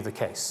that could be the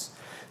case.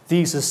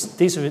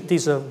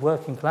 These are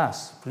working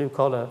class,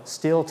 blue-collar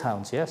steel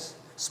towns, yes?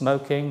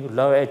 Smoking,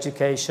 lower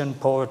education,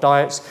 poorer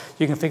diets.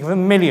 You can think of a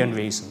million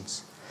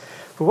reasons.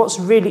 But what's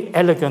really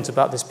elegant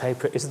about this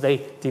paper is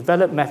they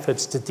develop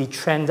methods to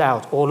detrend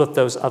out all of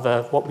those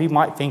other, what we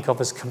might think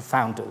of as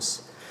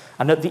confounders.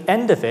 And at the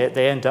end of it,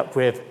 they end up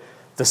with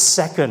the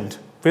second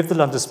with the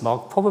London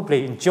smog,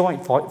 probably in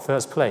joint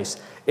first place,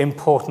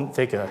 important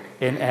figure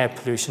in air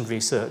pollution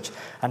research.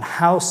 And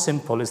how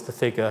simple is the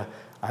figure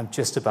I'm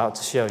just about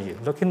to show you?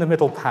 Look in the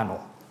middle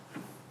panel.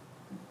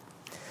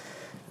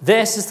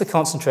 This is the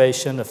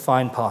concentration of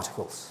fine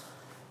particles.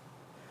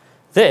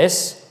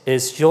 This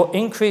is your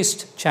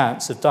increased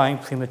chance of dying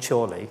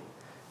prematurely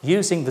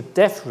using the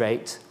death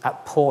rate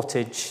at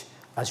portage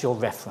as your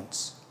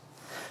reference.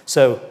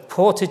 So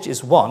portage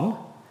is 1,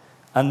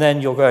 and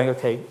then you're going,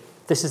 okay,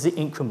 this is the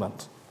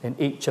increment in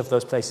each of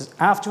those places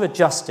after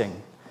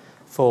adjusting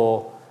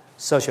for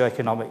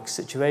socioeconomic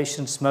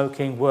situation,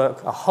 smoking,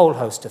 work, a whole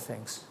host of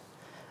things.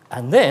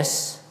 And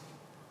this,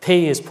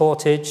 P is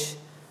portage,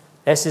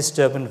 S is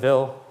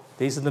Steubenville,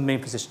 these are the mean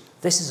positions.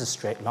 This is a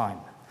straight line.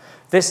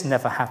 This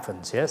never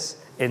happens, yes,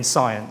 in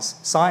science.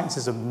 Science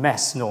is a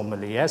mess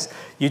normally, yes?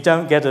 You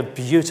don't get a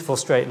beautiful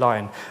straight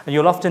line. And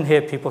you'll often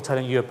hear people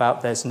telling you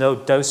about there's no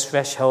dose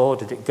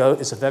threshold,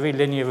 it's a very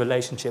linear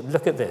relationship.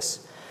 Look at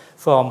this.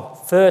 From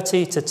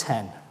 30 to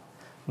 10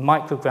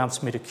 micrograms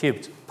per meter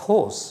cubed.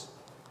 Pause.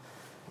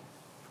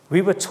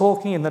 We were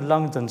talking in the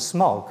London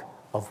smog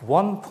of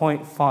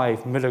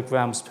 1.5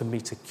 milligrams per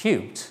meter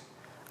cubed,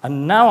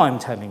 and now I'm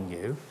telling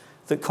you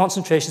that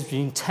concentrations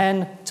between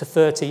 10 to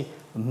 30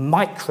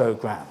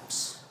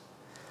 micrograms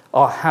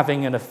are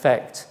having an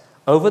effect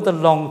over the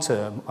long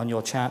term on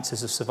your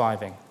chances of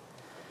surviving.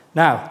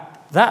 Now,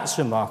 that's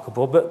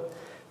remarkable, but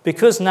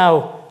because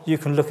now you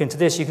can look into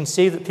this, you can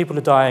see that people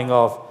are dying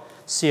of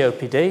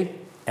COPD,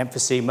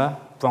 emphysema,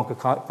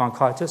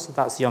 bronchitis,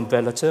 that's the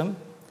umbrella term,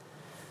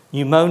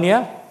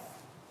 pneumonia,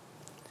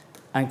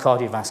 and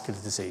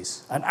cardiovascular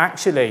disease. And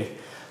actually,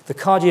 the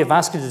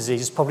cardiovascular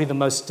disease is probably the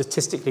most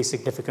statistically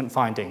significant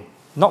finding,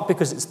 not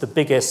because it's the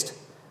biggest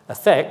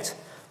effect,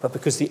 but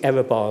because the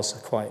error bars are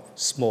quite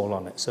small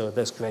on it, so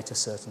there's greater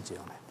certainty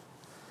on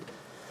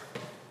it.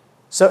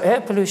 So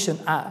air pollution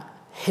at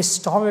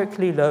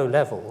historically low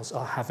levels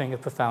are having a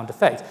profound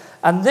effect.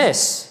 And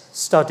this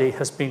study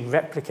has been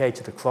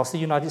replicated across the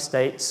United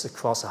States,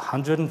 across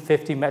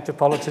 150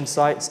 metropolitan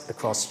sites,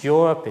 across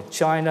Europe, in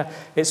China.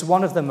 It's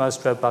one of the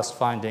most robust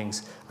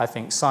findings I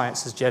think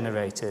science has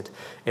generated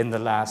in the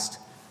last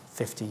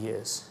 50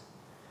 years.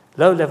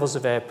 Low levels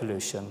of air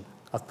pollution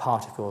of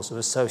particles are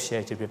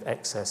associated with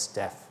excess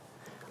death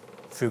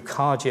through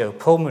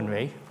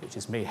cardiopulmonary, which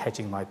is me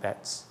hedging my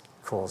bets,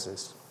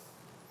 causes.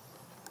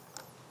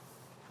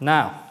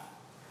 Now,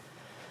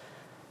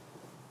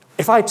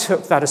 if I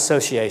took that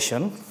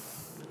association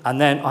and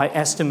then I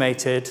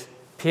estimated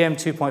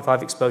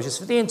PM2.5 exposures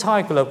for the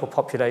entire global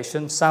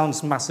population,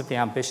 sounds massively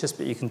ambitious,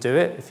 but you can do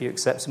it if you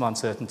accept some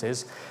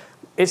uncertainties.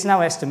 It's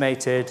now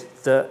estimated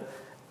that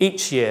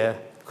each year,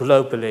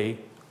 globally,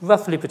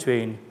 roughly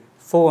between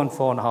 4 and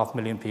 4.5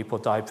 million people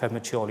die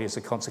prematurely as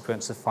a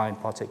consequence of fine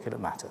particulate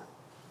matter.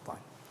 Fine.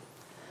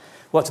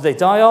 What do they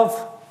die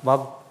of?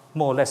 Well,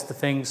 more or less the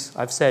things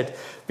I've said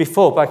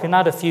before, but I can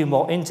add a few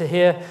more into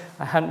here.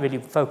 I hadn't really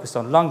focused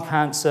on lung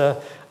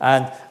cancer,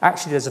 and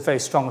actually there's a very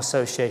strong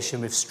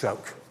association with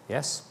stroke,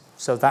 yes?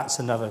 So that's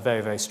another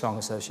very, very strong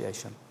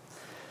association.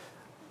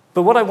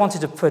 But what I wanted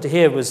to put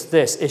here was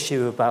this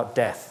issue about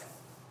death.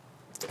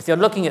 If you're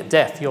looking at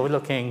death, you're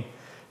looking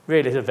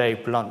really at a very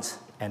blunt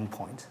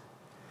endpoint,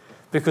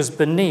 because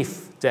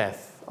beneath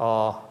death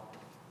are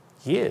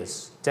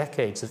years,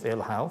 decades of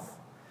ill health,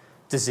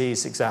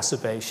 disease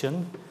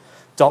exacerbation,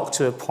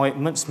 doctor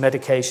appointments,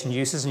 medication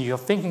uses, and you're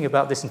thinking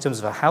about this in terms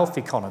of a health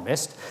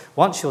economist.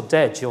 Once you're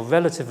dead, you're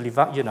relatively,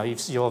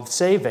 you're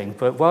saving,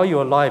 but while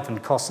you're alive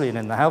and costly and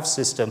in the health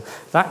system,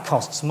 that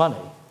costs money.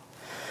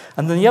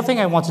 And then the other thing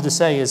I wanted to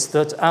say is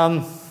that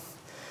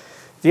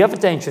the other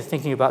danger of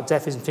thinking about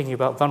death and thinking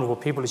about vulnerable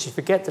people is you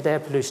forget that air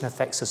pollution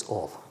affects us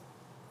all.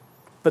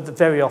 But that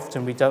very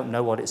often we don't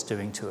know what it's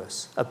doing to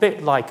us. A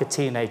bit like a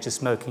teenager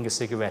smoking a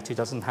cigarette who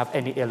doesn't have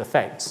any ill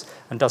effects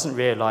and doesn't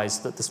realize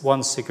that this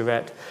one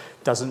cigarette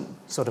doesn't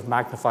sort of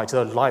magnify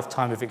to a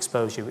lifetime of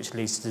exposure which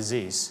leads to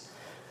disease.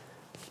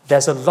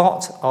 There's a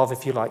lot of,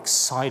 if you like,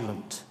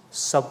 silent,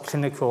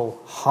 subclinical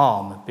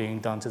harm being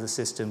done to the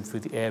system through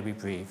the air we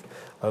breathe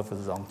over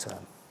the long term.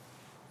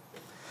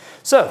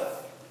 So,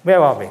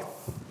 where are we?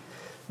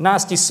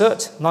 Nasty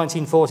soot,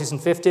 1940s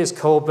and 50s,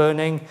 coal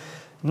burning.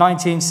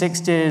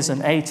 1960s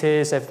and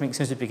 80s, everything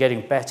seems to be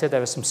getting better.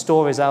 There are some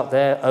stories out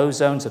there.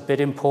 Ozone's a bit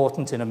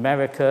important in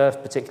America,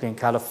 particularly in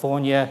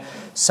California.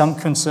 Some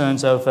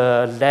concerns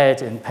over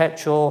lead in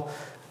petrol.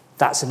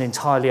 That's an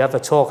entirely other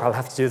talk. I'll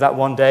have to do that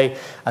one day.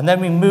 And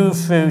then we move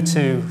through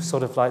to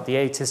sort of like the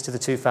 80s to the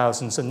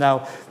 2000s, and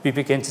now we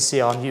begin to see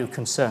our new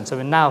concerns. So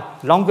we're now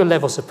longer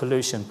levels of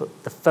pollution,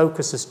 but the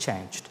focus has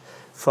changed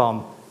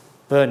from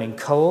burning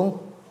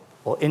coal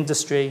or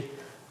industry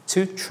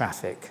to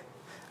traffic.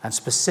 And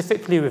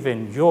specifically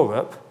within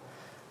Europe,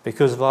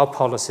 because of our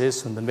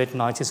policies from the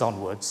mid-90s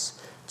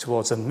onwards,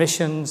 towards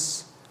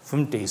emissions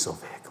from diesel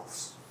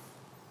vehicles.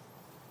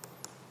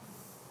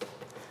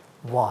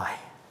 Why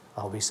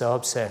are we so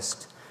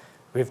obsessed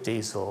with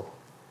diesel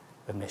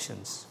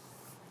emissions?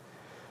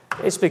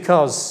 It's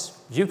because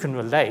you can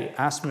relate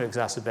asthma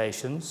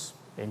exacerbations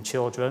in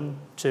children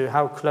to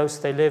how close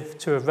they live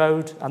to a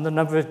road and the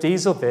number of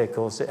diesel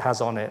vehicles it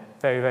has on it,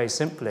 very, very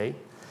simply.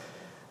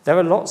 There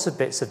are lots of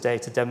bits of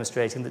data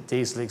demonstrating that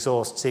diesel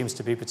exhaust seems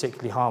to be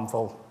particularly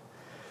harmful.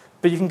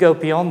 But you can go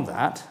beyond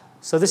that.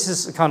 So this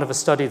is kind of a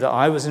study that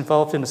I was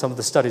involved in, and some of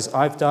the studies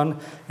I've done,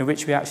 in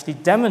which we actually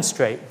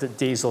demonstrate that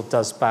diesel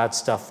does bad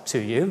stuff to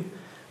you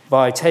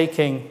by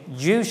taking,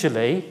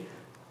 usually,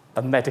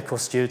 a medical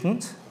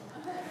student,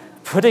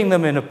 putting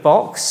them in a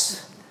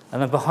box,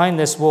 and then behind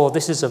this wall,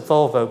 this is a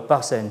Volvo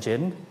bus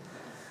engine,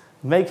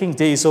 making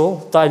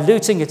diesel,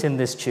 diluting it in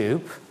this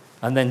tube,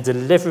 and then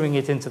delivering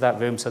it into that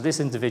room, so this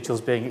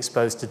individual's being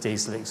exposed to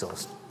diesel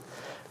exhaust.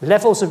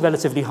 Levels are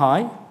relatively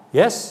high,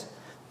 yes,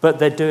 but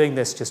they're doing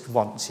this just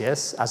once,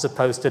 yes, as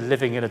opposed to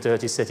living in a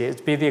dirty city.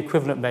 It'd be the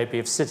equivalent maybe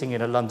of sitting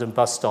in a London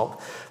bus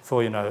stop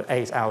for,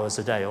 8 hours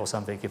a day or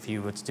something if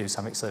you were to do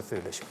something so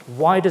foolish.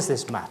 Why does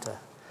this matter?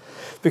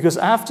 Because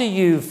after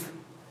you've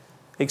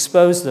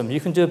exposed them,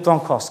 you can do a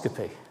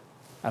bronchoscopy.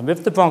 And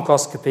with the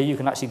bronchoscopy, you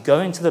can actually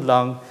go into the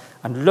lung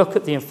and look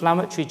at the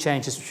inflammatory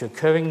changes which are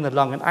occurring in the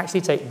lung and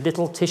actually take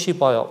little tissue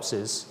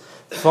biopsies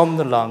from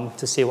the lung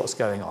to see what's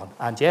going on.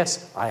 And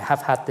yes, I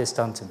have had this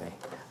done to me,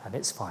 and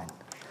it's fine.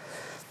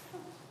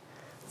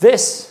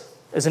 This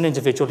is an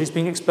individual who's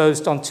been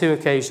exposed on 2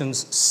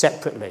 occasions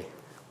separately.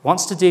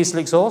 Once to diesel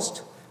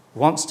exhaust,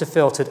 once to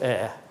filtered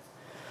air.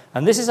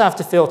 And this is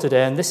after filtered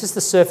air, and this is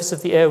the surface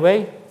of the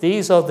airway.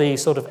 These are the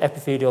sort of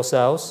epithelial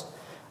cells,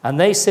 and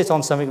they sit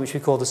on something which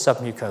we call the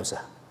submucosa.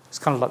 It's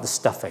kind of like the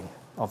stuffing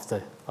of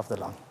the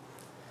lung.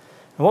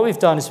 And what we've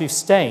done is we've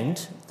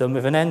stained them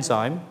with an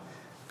enzyme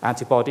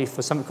antibody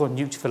for something called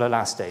neutrophil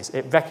elastase.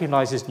 It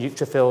recognizes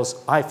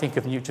neutrophils. I think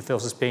of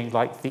neutrophils as being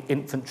like the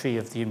infantry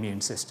of the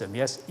immune system.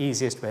 Yes,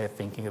 easiest way of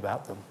thinking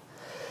about them.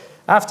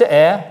 After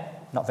air,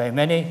 not very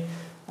many.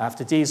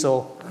 After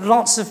diesel,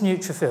 lots of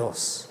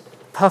neutrophils.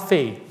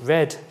 Puffy,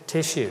 red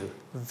tissue,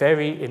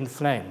 very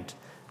inflamed.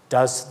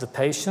 Does the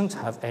patient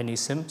have any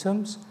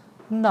symptoms?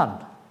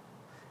 None.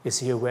 Is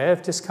he aware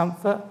of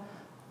discomfort?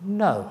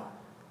 No.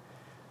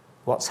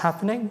 What's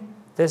happening?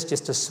 There's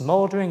just a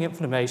smouldering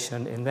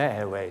inflammation in their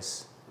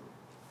airways,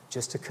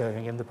 just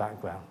occurring in the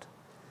background.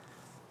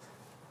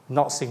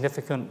 Not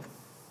significant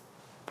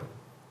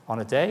on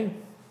a day.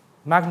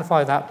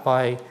 Magnify that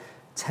by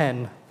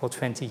 10 or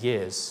 20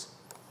 years.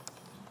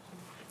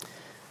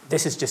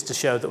 This is just to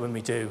show that when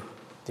we do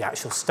the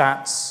actual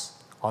stats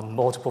on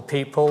multiple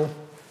people,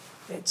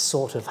 it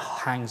sort of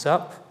hangs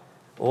up.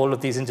 All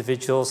of these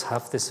individuals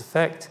have this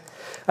effect.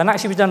 And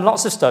actually, we've done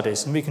lots of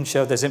studies, and we can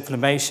show there's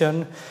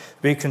inflammation,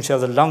 we can show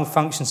the lung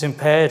function's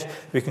impaired,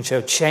 we can show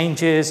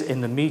changes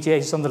in the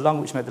mediators on the lung,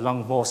 which make the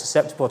lung more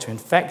susceptible to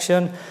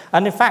infection.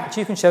 And in fact,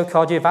 you can show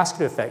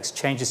cardiovascular effects,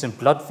 changes in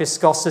blood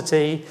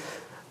viscosity,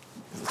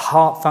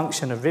 heart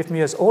function,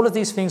 arrhythmias. All of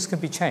these things can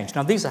be changed.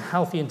 Now, these are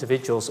healthy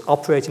individuals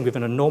operating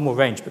within a normal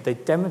range, but they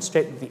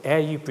demonstrate that the air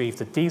you breathe,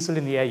 the diesel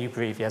in the air you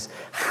breathe, yes,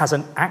 has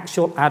an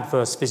actual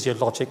adverse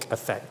physiologic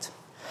effect.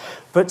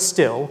 But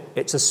still,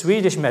 it's a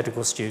Swedish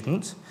medical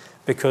student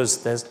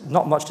because there's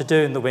not much to do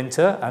in the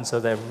winter, and so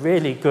they're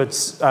really good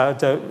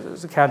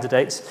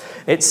candidates.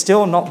 It's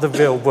still not the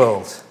real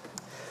world.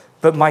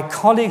 But my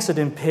colleagues at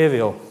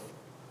Imperial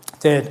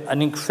did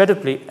an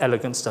incredibly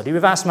elegant study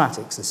with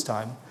asthmatics this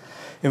time,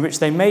 in which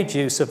they made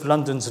use of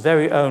London's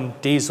very own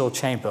diesel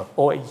chamber,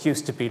 or it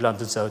used to be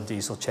London's own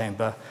diesel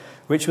chamber,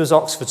 which was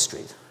Oxford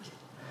Street.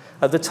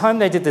 At the time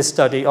they did this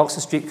study,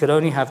 Oxford Street could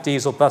only have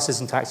diesel buses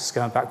and taxis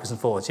going backwards and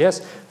forwards,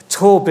 yes?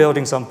 Tall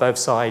buildings on both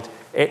sides.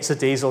 It's a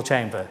diesel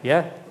chamber,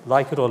 yeah?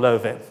 Like it or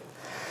loathe it.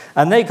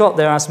 And they got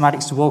their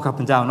asthmatics to walk up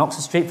and down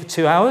Oxford Street for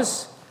 2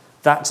 hours.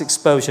 That's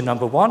exposure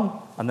number 1.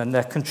 And then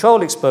their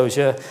control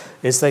exposure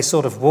is they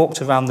sort of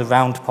walked around the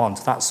round pond.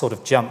 That sort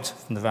of jumped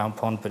from the round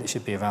pond, but it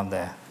should be around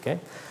there, okay?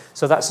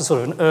 So that's a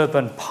sort of an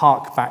urban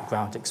park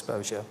background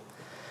exposure.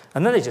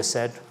 And then they just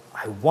said,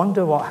 I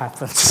wonder what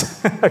happens,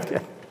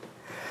 okay?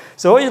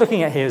 So what you're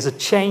looking at here is a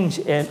change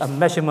in a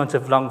measurement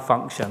of lung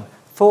function,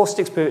 forced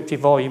expiratory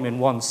volume in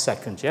 1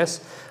 second, yes?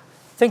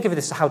 Think of it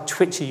as how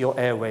twitchy your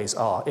airways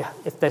are,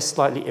 if they're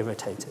slightly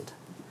irritated.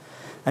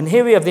 And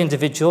here we have the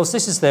individuals.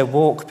 This is their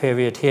walk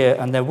period here,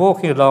 and they're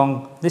walking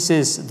along. This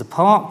is the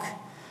park,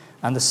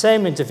 and the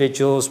same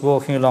individuals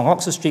walking along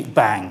Oxford Street,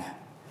 bang,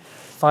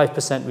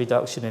 5%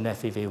 reduction in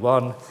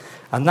FEV1,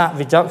 and that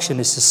reduction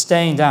is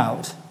sustained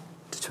out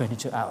to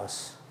 22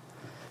 hours.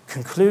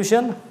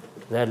 Conclusion?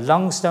 Their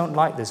lungs don't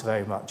like this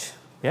very much,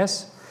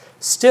 yes?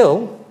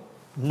 Still,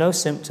 no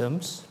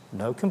symptoms,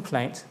 no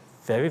complaint,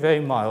 very, very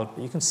mild,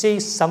 but you can see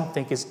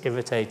something is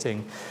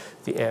irritating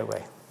the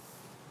airway.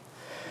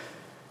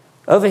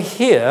 Over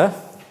here,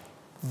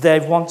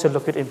 they want to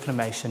look at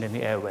inflammation in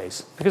the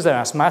airways. Because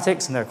they're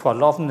asthmatics, and there are quite a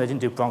lot of them, they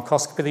didn't do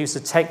bronchoscopy. They used a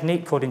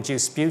technique called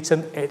induced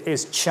sputum. It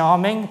is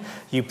charming.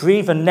 You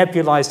breathe a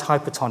nebulized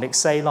hypertonic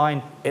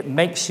saline. It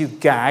makes you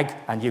gag,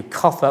 and you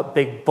cough up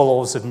big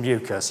balls of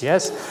mucus,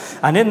 yes?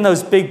 And in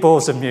those big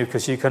balls of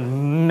mucus, you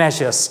can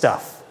measure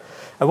stuff.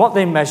 And what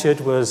they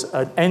measured was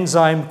an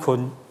enzyme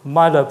called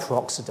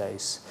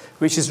myeloperoxidase,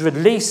 which is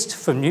released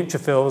from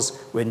neutrophils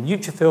when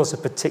neutrophils are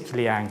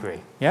particularly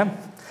angry. Yeah?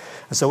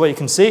 And so what you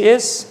can see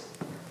is,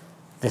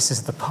 this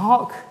is the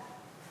park,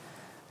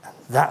 and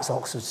that's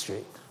Oxford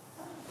Street.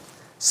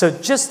 So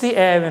just the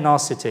air in our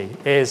city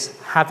is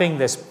having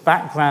this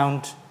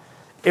background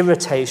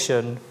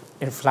irritation,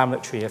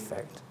 inflammatory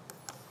effect.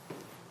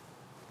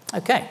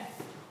 Okay.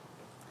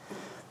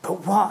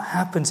 But what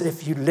happens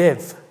if you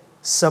live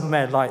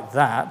somewhere like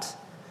that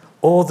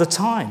all the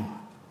time?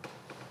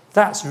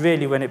 That's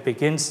really when it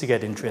begins to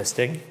get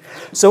interesting.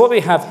 So what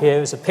we have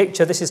here is a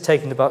picture. This is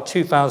taken about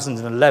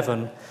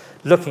 2011,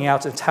 looking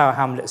out at Tower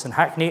Hamlets and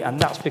Hackney, and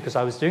that's because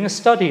I was doing a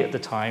study at the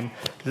time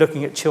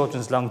looking at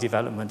children's lung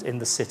development in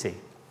the city.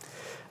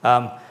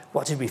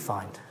 What did we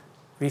find?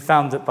 We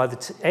found that by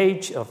the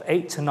age of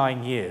 8 to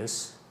 9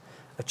 years,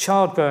 a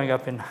child growing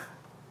up in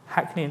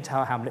Hackney and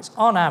Tower Hamlets,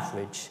 on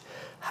average,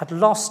 had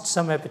lost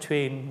somewhere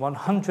between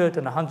 100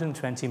 and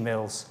 120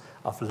 mils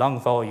of lung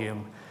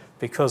volume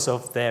because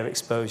of their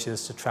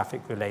exposures to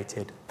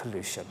traffic-related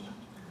pollution.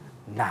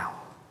 Now,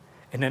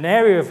 in an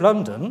area of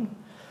London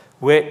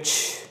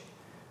which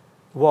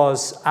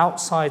was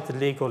outside the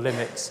legal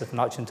limits of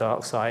nitrogen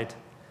dioxide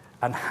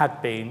and had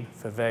been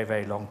for a very,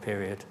 very long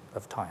period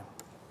of time.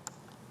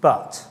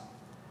 But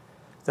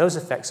those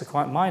effects are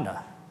quite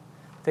minor.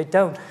 They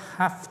don't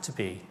have to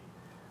be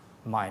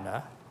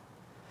minor.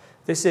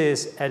 This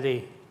is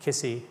Ellie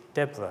Kissy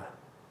Deborah.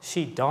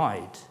 She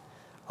died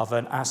of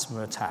an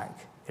asthma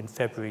attack in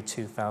February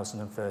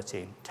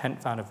 2013,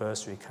 10th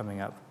anniversary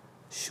coming up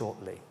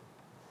shortly.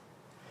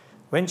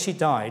 When she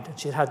died,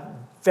 she'd had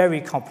very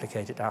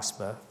complicated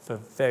asthma for a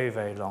very,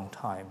 very long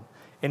time.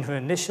 In her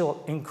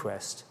initial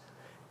inquest,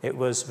 it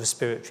was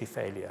respiratory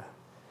failure.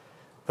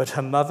 But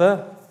her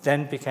mother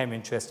then became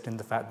interested in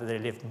the fact that they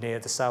lived near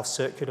the South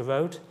Circular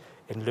Road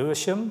in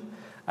Lewisham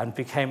and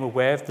became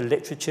aware of the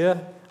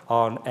literature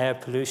on air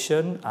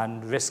pollution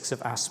and risks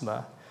of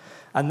asthma.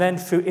 And then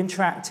through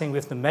interacting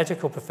with the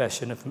medical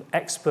profession and from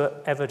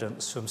expert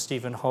evidence from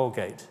Stephen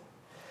Holgate,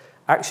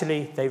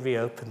 actually they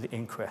reopened the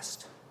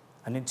inquest.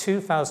 And in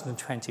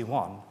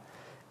 2021,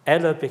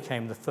 Ella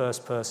became the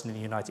first person in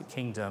the United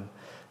Kingdom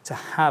to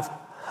have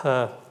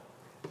her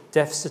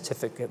death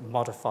certificate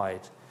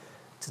modified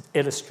to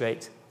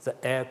illustrate that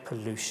air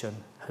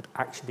pollution had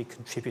actually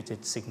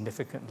contributed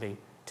significantly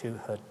to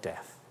her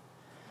death.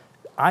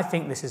 I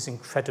think this is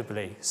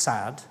incredibly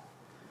sad,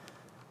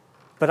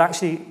 but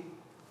actually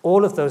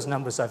all of those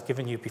numbers I've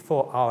given you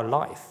before are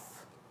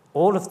life.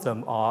 All of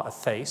them are a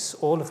face,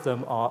 all of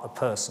them are a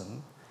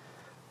person,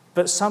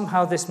 but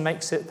somehow this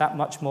makes it that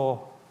much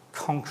more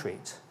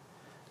concrete.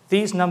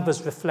 These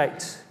numbers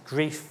reflect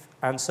grief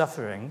and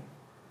suffering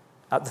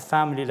at the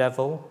family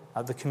level,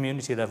 at the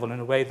community level, in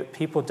a way that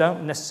people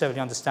don't necessarily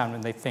understand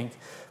when they think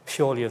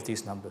purely of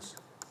these numbers.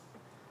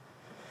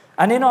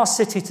 And in our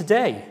city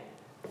today,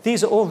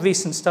 these are all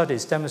recent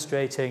studies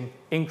demonstrating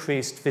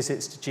increased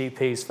visits to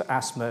GPs for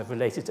asthma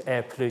related to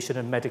air pollution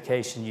and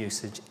medication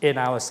usage in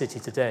our city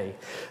today.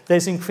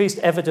 There's increased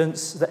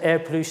evidence that air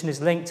pollution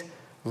is linked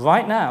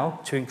right now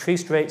to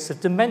increased rates of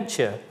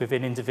dementia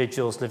within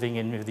individuals living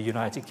in the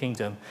United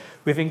Kingdom,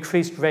 with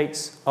increased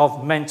rates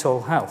of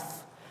mental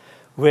health,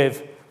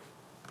 with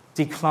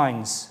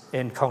declines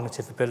in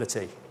cognitive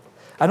ability.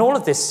 And all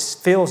of this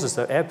feels as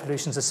though air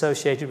pollution is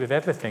associated with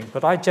everything,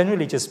 but I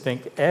generally just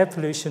think air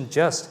pollution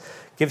just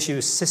gives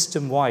you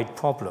system-wide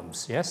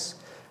problems, yes?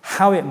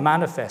 How it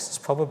manifests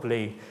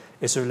probably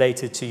is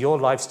related to your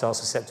lifestyle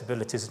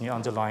susceptibilities and your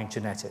underlying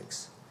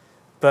genetics.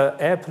 But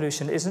air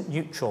pollution isn't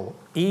neutral,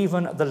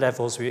 even at the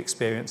levels we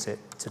experience it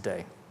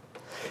today.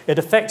 It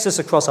affects us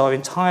across our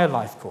entire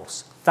life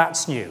course.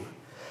 That's new.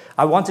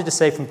 I wanted to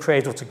say from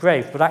cradle to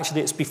grave, but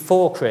actually it's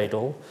before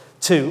cradle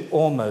to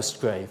almost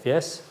grave,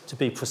 yes, to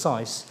be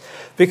precise,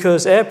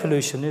 because air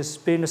pollution has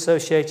been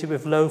associated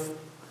with low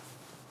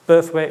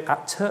birth weight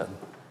at term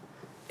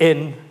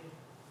in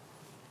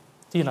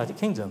the United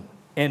Kingdom,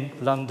 in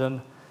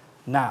London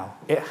now.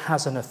 It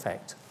has an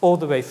effect all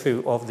the way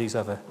through all of these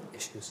other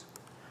issues.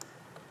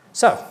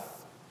 So,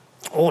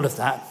 all of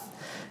that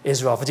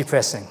is rather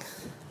depressing.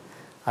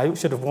 I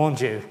should have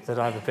warned you that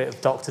I'm a bit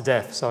of Dr.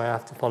 Death, so I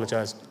have to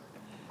apologize.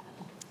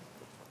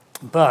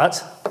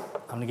 But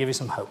I'm going to give you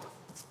some hope.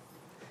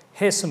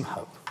 Here's some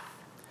hope.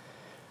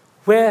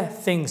 Where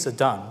things are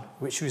done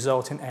which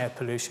result in air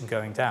pollution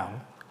going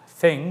down,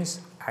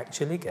 things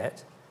actually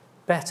get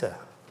better.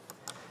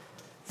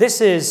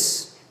 This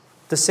is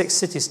the 6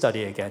 city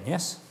study again,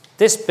 yes?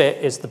 This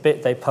bit is the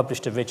bit they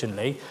published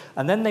originally,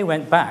 and then they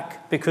went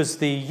back because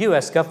the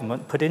US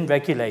government put in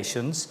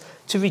regulations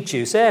to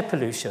reduce air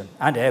pollution,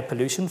 and air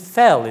pollution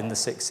fell in the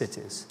 6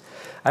 cities.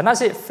 And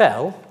as it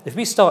fell, if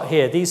we start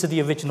here, these are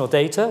the original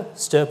data,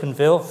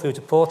 Sturpenville through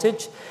to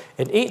Portage.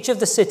 In each of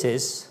the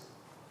cities,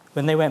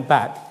 when they went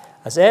back,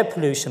 as air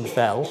pollution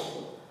fell,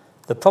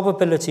 the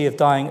probability of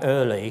dying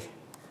early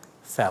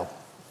fell.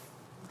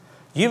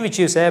 You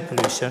reduce air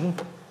pollution,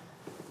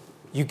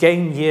 you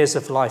gain years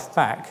of life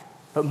back,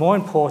 but more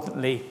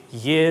importantly,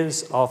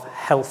 years of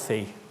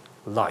healthy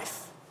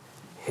life.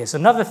 Here's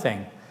another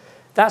thing.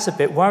 That's a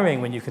bit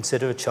worrying when you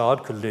consider a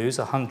child could lose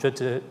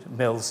 100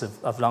 mils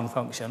of lung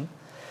function.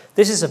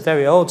 This is a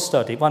very old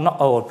study. Well,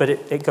 not old, but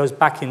it goes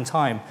back in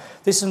time.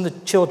 This is from the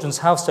Children's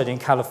Health Study in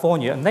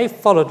California, and they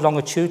followed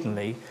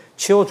longitudinally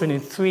children in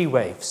 3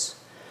 waves.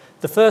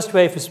 The first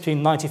wave was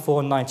between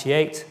 94 and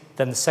 98,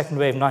 then the second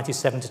wave,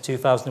 97 to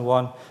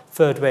 2001,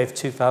 third wave,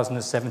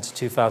 2007 to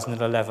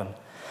 2011.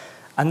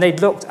 And they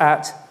looked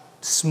at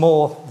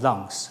small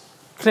lungs,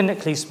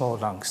 clinically small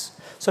lungs.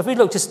 So if we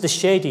look just at the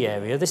shady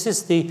area, this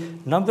is the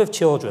number of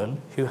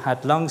children who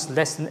had lungs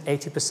less than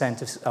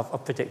 80%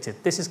 of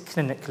predicted. This is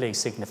clinically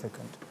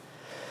significant.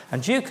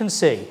 And you can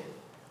see,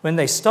 when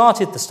they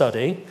started the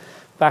study,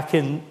 back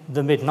in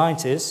the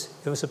mid-90s,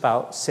 it was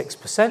about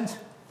 6%.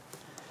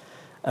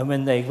 And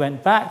when they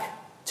went back,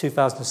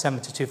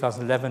 2007 to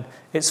 2011,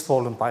 it's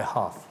fallen by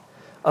half.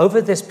 Over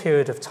this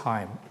period of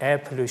time, air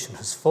pollution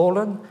has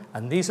fallen,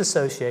 and these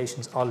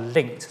associations are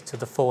linked to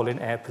the fall in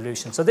air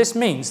pollution. So this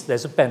means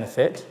there's a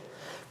benefit,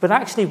 but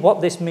actually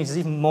what this means is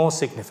even more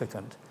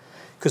significant,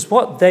 because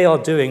what they are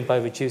doing by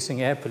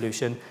reducing air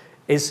pollution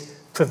is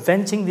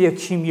preventing the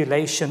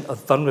accumulation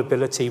of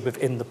vulnerability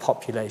within the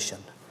population.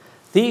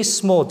 These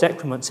small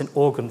decrements in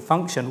organ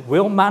function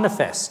will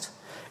manifest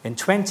in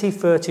 20,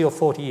 30, or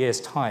 40 years'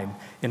 time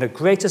in a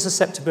greater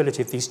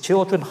susceptibility of these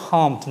children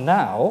harmed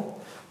now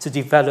to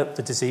develop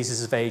the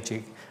diseases of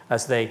aging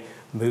as they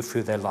move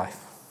through their life.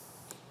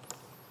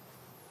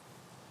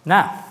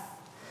 Now,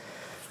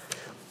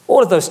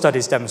 all of those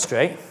studies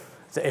demonstrate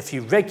that if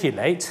you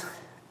regulate,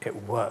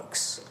 it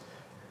works.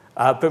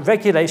 But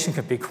regulation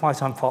can be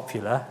quite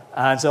unpopular,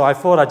 and so I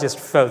thought I'd just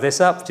throw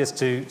this up just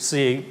to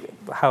see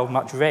how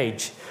much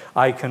rage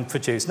I can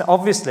produce. Now,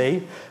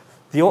 obviously,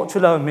 the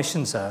ultra-low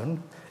emission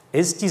zone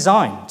is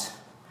designed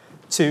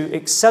to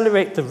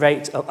accelerate the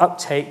rate of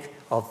uptake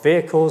of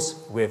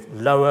vehicles with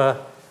lower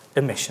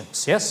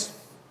emissions, yes?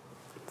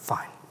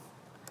 Fine.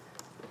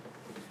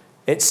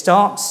 It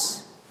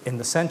starts in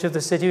the center of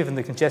the city within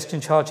the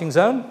congestion charging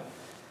zone,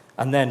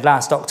 and then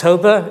last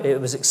October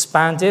it was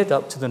expanded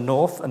up to the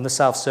north and the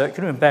South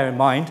Circular. And bear in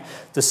mind,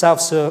 the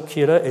South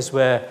Circular is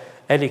where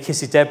Eli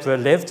Kisi-Deborah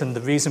lived, and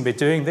the reason we're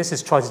doing this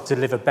is try to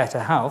deliver better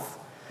health.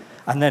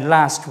 And then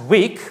last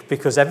week,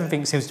 because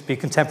everything seems to be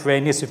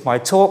contemporaneous with my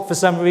talk for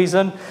some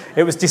reason,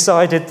 it was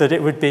decided that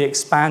it would be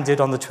expanded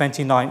on the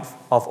 29th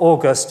of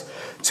August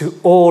to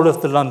all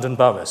of the London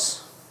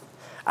boroughs.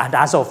 And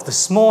as of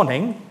this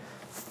morning,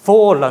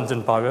 4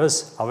 London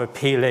boroughs are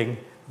appealing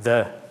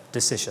the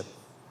decision.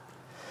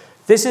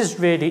 This is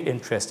really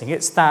interesting.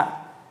 It's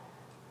that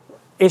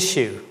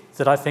issue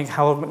that I think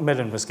Harold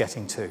Macmillan was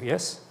getting to,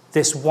 yes?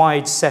 This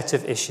wide set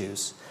of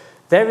issues.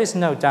 There is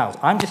no doubt.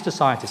 I'm just a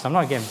scientist. I'm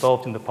not getting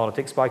involved in the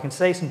politics, but I can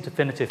say some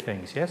definitive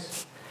things,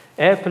 yes?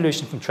 Air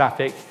pollution from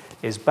traffic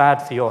is bad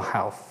for your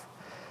health.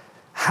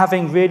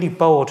 Having really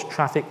bold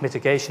traffic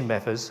mitigation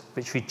methods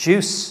which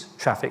reduce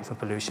traffic from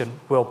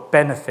pollution will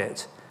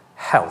benefit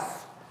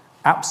health.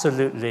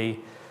 Absolutely,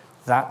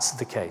 that's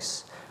the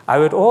case. I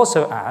would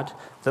also add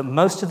that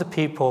most of the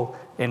people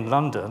in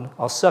London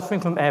are suffering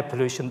from air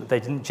pollution that they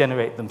didn't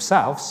generate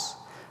themselves,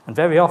 and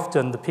very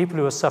often the people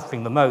who are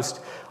suffering the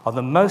most are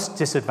the most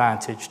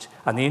disadvantaged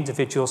and the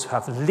individuals who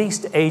have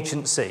least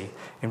agency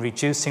in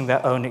reducing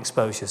their own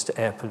exposures to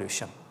air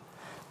pollution.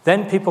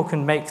 Then people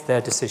can make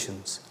their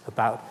decisions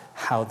about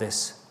how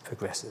this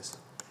progresses.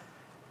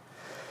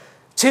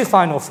 2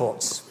 final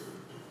thoughts.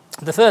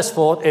 The first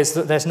thought is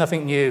that there's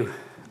nothing new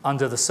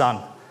under the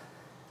sun.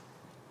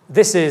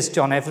 This is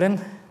John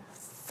Evelyn,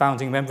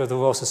 founding member of the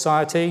Royal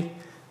Society.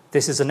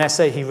 This is an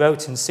essay he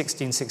wrote in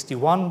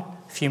 1661,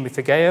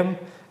 Fumifigeum.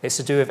 It's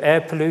to do with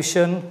air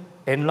pollution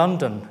in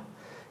London.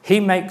 He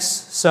makes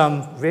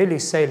some really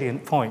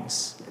salient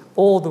points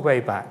all the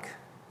way back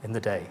in the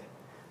day.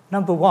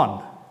 Number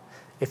 1,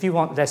 if you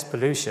want less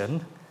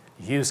pollution,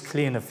 use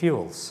cleaner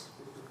fuels.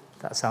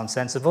 That sounds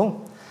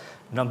sensible.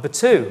 Number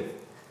 2,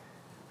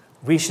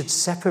 we should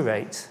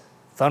separate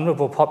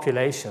vulnerable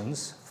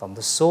populations from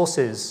the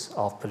sources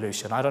of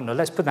pollution. I don't know,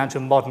 let's put that into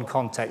a modern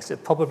context.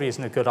 It probably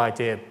isn't a good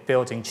idea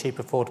building cheap,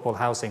 affordable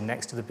housing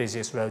next to the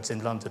busiest roads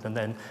in London and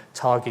then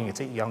targeting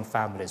it at young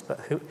families, but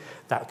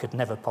that could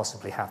never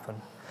possibly happen.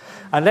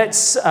 And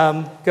let's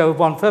go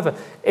one further.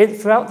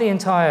 Throughout the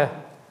entire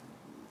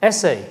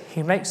essay,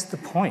 he makes the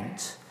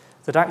point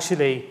that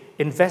actually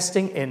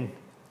investing in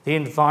the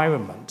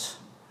environment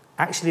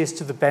actually is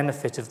to the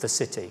benefit of the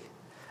city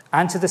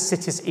and to the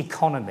city's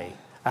economy.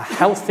 A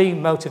healthy,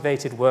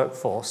 motivated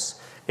workforce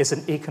is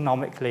an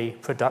economically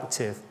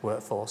productive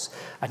workforce.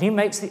 And he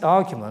makes the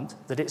argument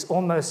that it's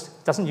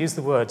almost, doesn't use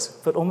the words,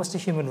 but almost a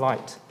human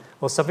right,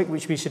 or something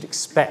which we should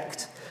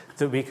expect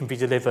that we can be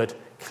delivered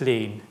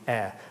clean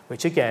air,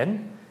 which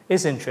again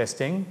is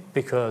interesting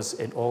because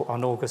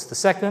on August the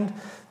 2nd,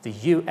 the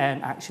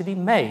UN actually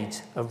made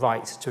a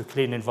right to a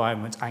clean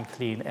environment and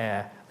clean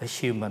air a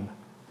human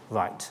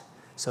right.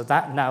 So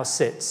that now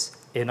sits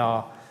in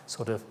our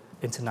sort of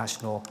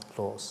international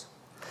laws.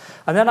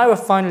 And then I will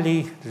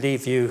finally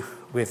leave you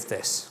with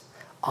this.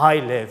 I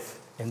live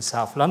in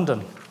South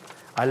London.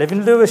 I live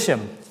in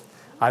Lewisham.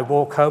 I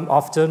walk home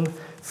often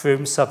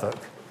Frome, Southwark.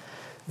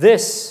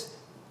 This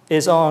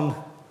is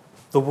on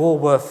the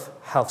Walworth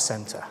Health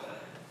Centre.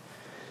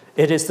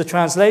 It is the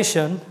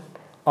translation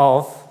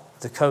of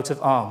the coat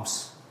of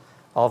arms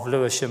of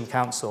Lewisham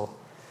Council,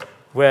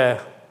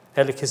 where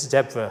Eliki's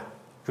Deborah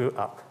grew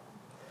up.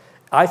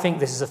 I think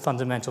this is a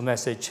fundamental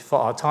message for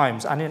our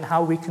times and in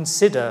how we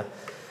consider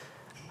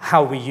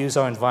how we use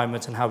our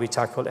environment and how we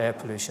tackle air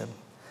pollution.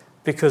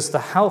 Because the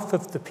health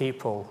of the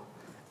people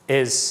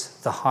is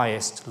the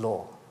highest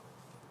law.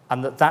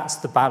 And that's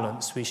the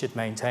balance we should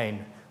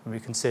maintain when we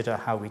consider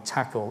how we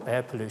tackle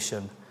air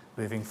pollution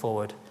moving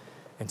forward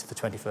into the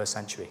 21st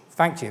century.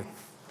 Thank you.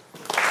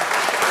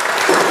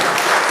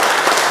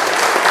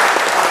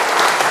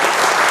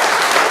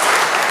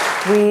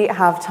 We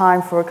have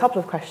time for a couple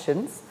of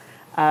questions.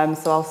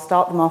 So I'll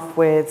start them off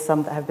with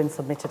some that have been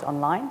submitted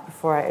online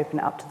before I open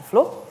it up to the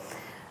floor.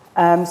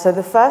 So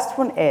the first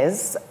one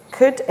is,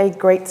 could a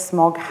great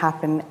smog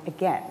happen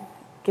again?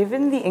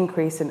 Given the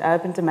increase in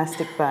urban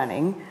domestic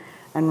burning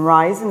and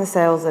rise in the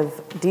sales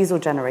of diesel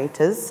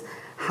generators,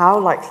 how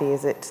likely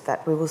is it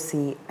that we will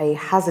see a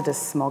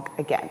hazardous smog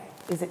again?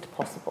 Is it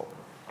possible?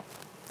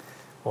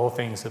 All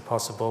things are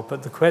possible,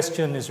 but the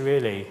question is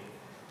really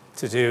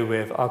to do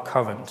with our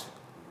current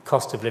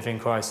cost of living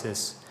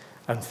crisis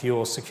and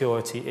fuel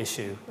security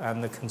issue,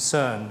 and the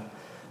concern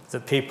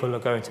that people are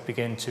going to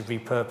begin to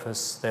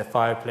repurpose their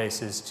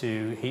fireplaces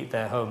to heat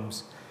their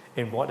homes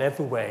in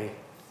whatever way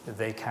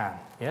they can,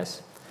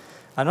 yes?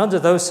 And under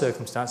those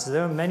circumstances,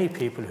 there are many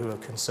people who are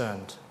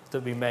concerned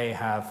that we may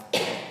have,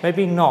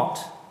 maybe not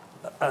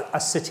a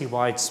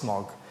citywide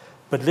smog,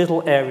 but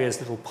little areas,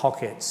 little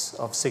pockets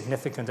of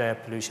significant air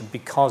pollution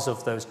because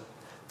of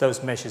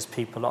those measures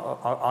people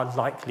are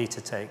likely to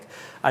take.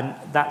 And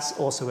that's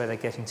also where they're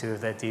getting to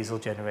with their diesel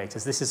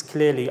generators. This is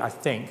clearly, I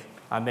think,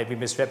 I may be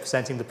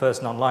misrepresenting the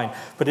person online,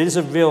 but it is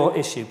a real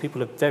issue.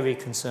 People are very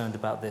concerned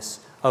about this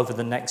over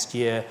the next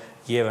year,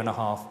 year and a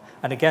half.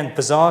 And again,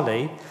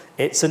 bizarrely,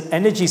 it's an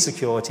energy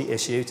security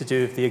issue to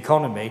do with the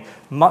economy,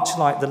 much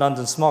like the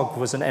London smog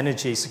was an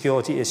energy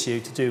security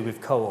issue to do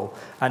with coal,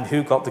 and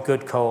who got the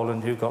good coal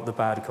and who got the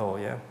bad coal,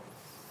 yeah?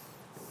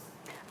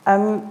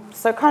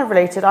 So kind of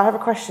related, I have a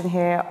question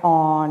here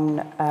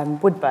on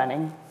wood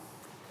burning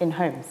in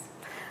homes.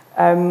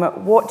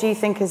 What do you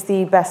think is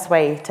the best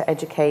way to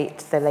educate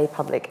the lay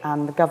public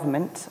and the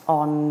government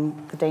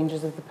on the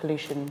dangers of the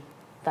pollution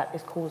that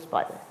is caused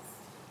by this?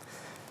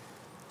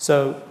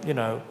 So, you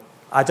know,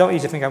 I don't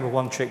need to think I'm a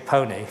one-trick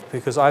pony,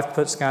 because I've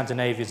put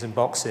Scandinavians in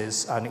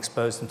boxes and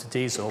exposed them to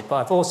diesel, but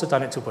I've also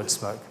done it to wood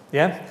smoke,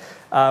 yeah?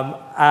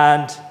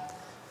 And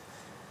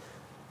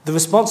the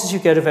responses you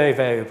get are very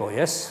variable,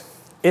 yes?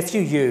 If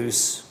you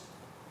use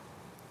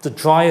the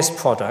driest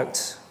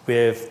product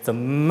with the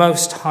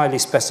most highly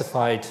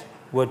specified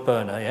wood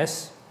burner,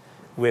 yes,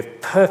 with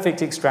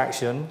perfect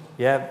extraction,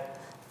 yeah,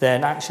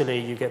 then actually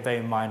you get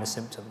very minor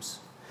symptoms.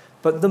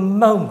 But the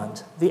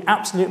moment, the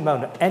absolute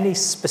moment, any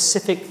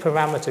specific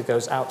parameter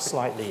goes out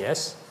slightly,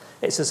 yes,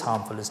 it's as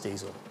harmful as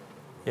diesel,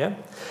 yeah?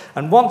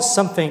 And once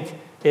something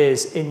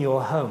is in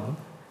your home,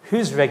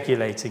 who's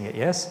regulating it,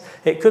 yes?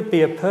 It could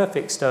be a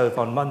perfect stove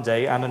on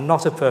Monday and a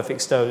not a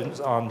perfect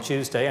stove on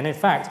Tuesday. And in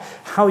fact,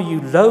 how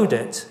you load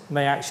it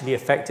may actually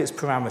affect its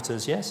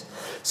parameters, yes?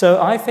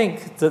 So I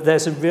think that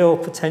there's a real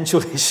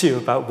potential issue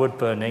about wood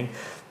burning,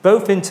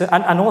 both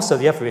and also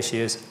the other issue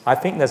is, I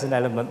think there's an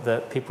element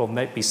that people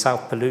may be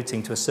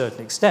self-polluting to a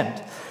certain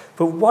extent.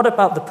 But what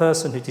about the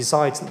person who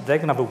decides that they're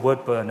going to have a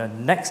wood burner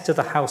next to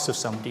the house of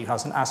somebody who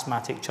has an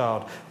asthmatic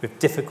child with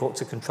difficult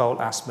to control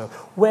asthma?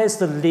 Where's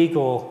the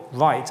legal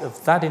right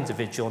of that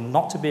individual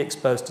not to be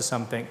exposed to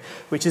something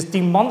which is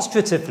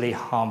demonstratively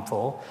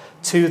harmful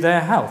to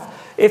their health?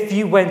 If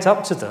you went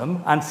up to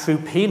them and threw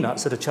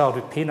peanuts at a child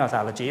with peanut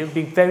allergy, it would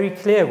be very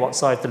clear what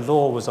side the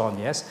law was on,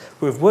 yes?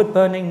 With wood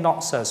burning,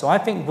 not so. So I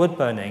think wood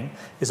burning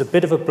is a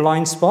bit of a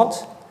blind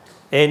spot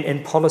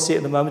in policy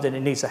at the moment, and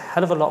it needs a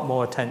hell of a lot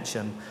more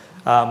attention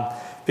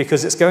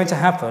because it's going to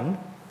happen,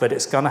 but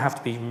it's going to have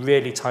to be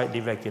really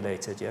tightly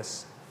regulated,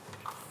 yes?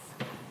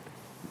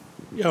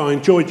 Yeah, I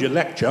enjoyed your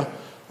lecture.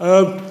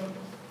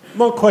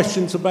 My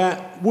question's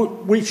about,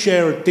 we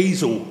share a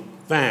diesel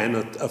van,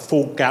 a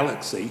Ford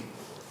Galaxy,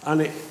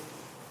 and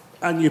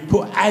you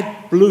put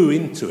AdBlue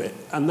into it,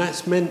 and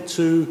that's meant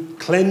to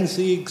cleanse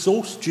the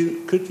exhaust.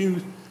 Could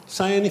you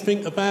say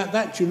anything about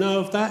that? Do you know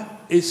of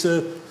that? It's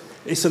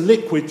a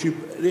liquid.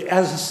 It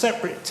has a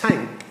separate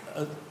tank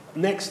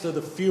next to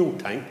the fuel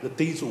tank, the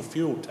diesel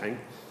fuel tank,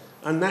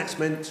 and that's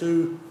meant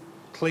to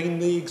clean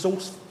the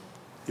exhaust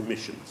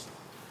emissions.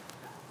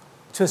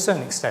 To a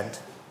certain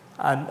extent.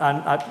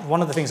 And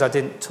one of the things I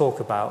didn't talk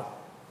about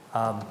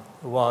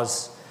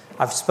was,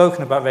 I've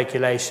spoken about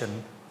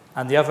regulation,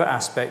 and the other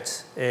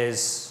aspect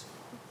is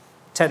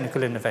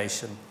technical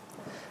innovation.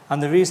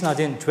 And the reason I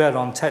didn't dwell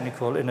on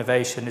technical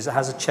innovation is it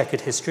has a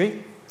checkered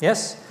history,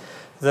 yes?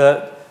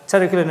 The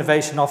technical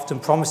innovation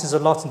often promises a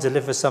lot and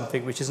delivers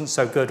something which isn't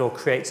so good or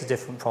creates a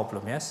different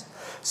problem, yes?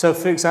 So,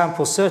 for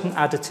example, certain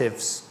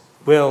additives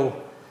will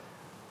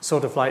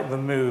sort of like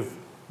remove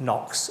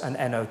NOx and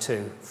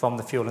NO2 from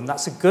the fuel, and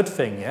that's a good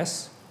thing,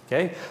 yes?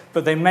 okay?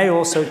 But they may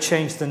also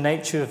change the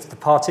nature of the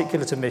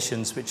particulate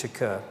emissions which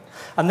occur.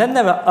 And then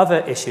there are other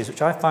issues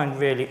which I find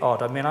really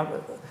odd. I mean,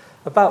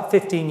 about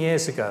 15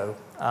 years ago,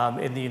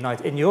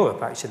 in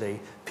Europe actually,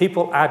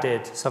 people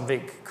added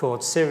something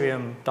called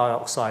cerium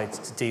dioxide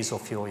to diesel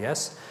fuel,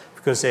 yes?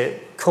 Because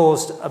it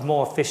caused a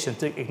more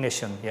efficient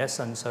ignition, yes?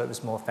 And so it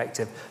was more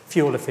effective.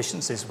 Fuel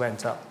efficiencies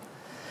went up.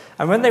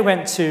 And when they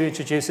went to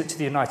introduce it to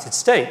the United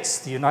States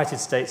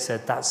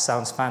said, that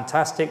sounds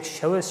fantastic,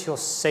 show us your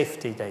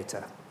safety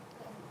data.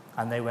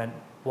 And they went,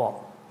 what?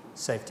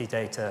 Safety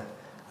data?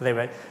 And they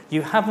went,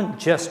 you haven't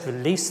just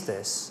released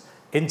this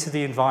into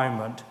the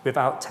environment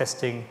without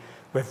testing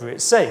whether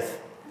it's safe.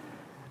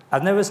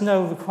 And there was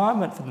no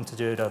requirement for them to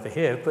do it over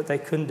here, but they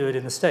couldn't do it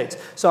in the States.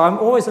 So I'm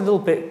always a little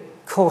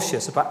bit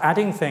cautious about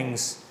adding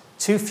things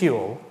to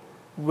fuel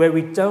where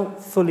we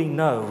don't fully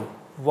know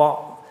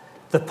what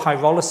the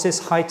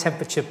pyrolysis,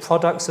 high-temperature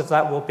products of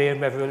that will be and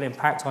whether it will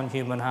impact on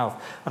human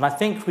health. And I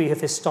think we have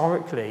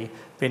historically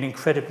been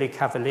incredibly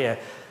cavalier.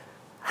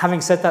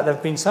 Having said that, there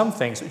have been some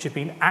things which have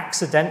been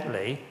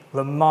accidentally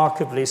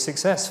remarkably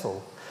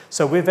successful.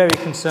 So we're very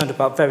concerned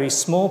about very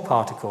small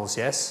particles,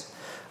 yes?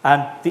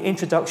 And the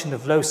introduction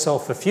of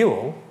low-sulfur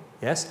fuel,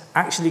 yes,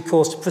 actually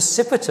caused a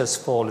precipitous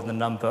fall in the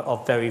number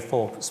of very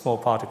small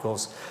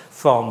particles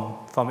from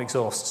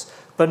exhausts,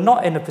 but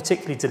not in a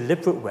particularly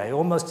deliberate way,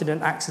 almost in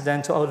an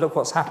accidental, oh, look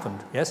what's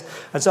happened, yes?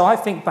 And so I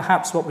think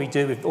perhaps what we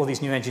do with all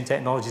these new engine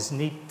technologies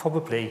need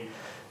probably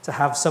to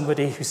have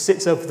somebody who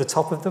sits over the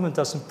top of them and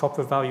does some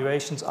proper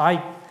evaluations.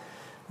 I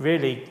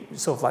really,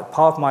 sort of like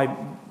part of my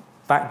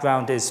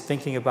background is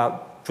thinking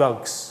about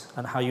drugs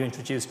and how you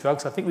introduce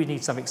drugs. I think we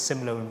need something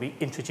similar when we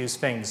introduce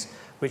things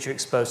which are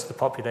exposed to the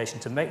population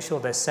to make sure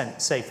they're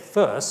safe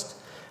first,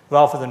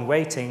 rather than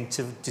waiting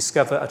to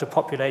discover at a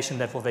population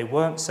level they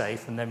weren't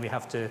safe, and then we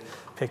have to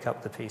pick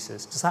up the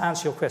pieces. Does that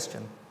answer your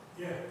question?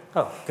 Yeah.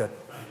 Oh, good.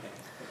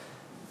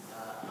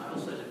 I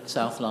also live in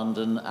South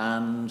London,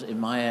 and in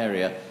my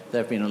area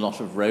there have been a lot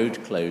of road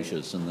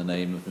closures in the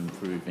name of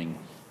improving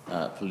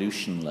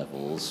pollution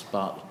levels,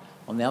 but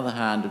on the other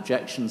hand,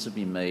 objections have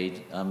been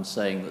made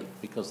saying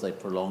that because they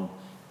prolong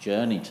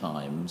journey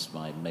times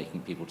by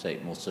making people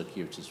take more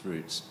circuitous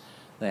routes,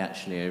 they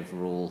actually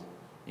overall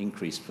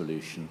increase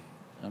pollution.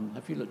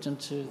 Have you looked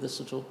into this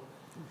at all?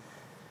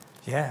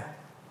 Yeah,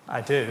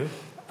 I do,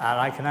 and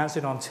I can answer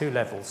it on two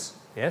levels,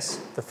 yes?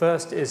 The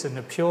first is in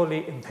a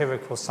purely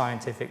empirical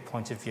scientific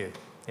point of view,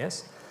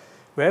 yes?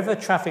 Wherever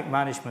traffic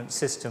management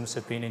systems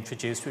have been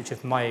introduced which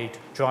have made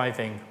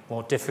driving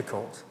more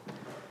difficult,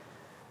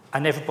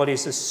 and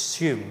everybody's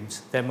assumed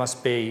there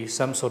must be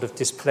some sort of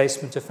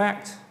displacement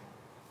effect,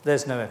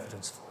 there's no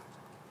evidence for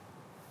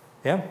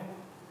it. Yeah?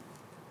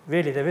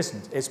 Really, there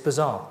isn't. It's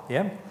bizarre,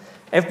 yeah?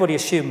 Everybody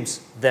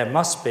assumes there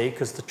must be,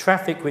 because the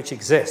traffic which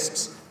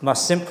exists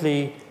must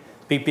simply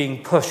be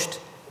being pushed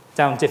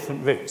down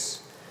different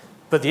routes.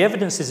 But the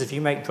evidence is if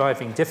you make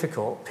driving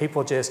difficult,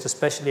 people just,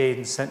 especially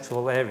in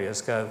central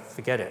areas, go,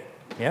 forget it,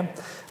 yeah?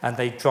 And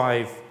they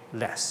drive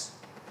less.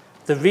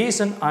 The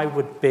reason I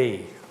would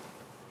be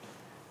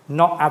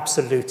not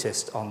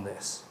absolutist on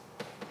this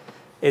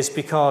is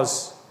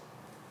because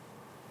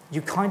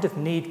you kind of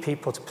need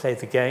people to play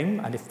the game,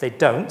 and if they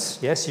don't,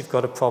 yes, you've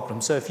got a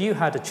problem. So if you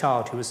had a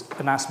child who was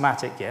an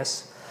asthmatic,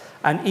 yes,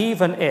 and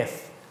even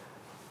if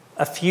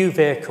a few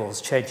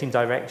vehicles changing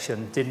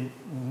direction didn't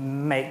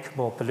make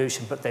more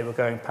pollution, but they were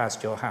going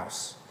past your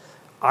house,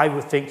 I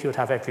would think you would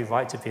have every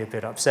right to be a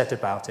bit upset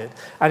about it.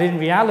 And in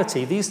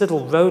reality, these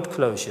little road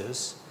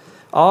closures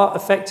are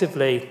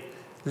effectively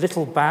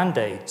little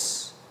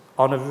band-aids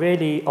on a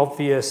really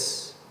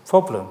obvious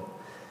problem.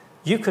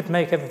 You could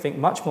make everything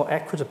much more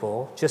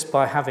equitable just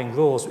by having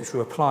rules which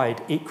were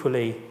applied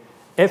equally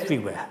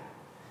everywhere.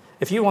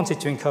 If you wanted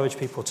to encourage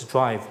people to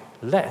drive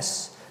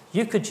less,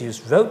 you could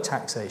use road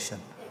taxation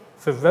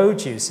for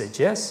road usage,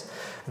 yes?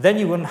 Then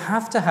you wouldn't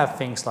have to have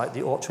things like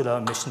the ultra-low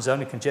emission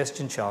zone and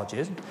congestion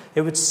charges.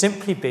 It would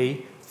simply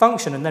be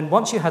function. And then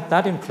once you had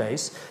that in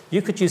place,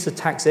 you could use the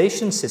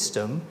taxation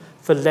system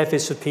for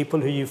levies for people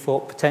who you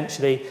thought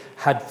potentially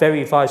had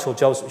very vital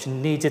jobs which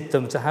needed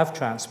them to have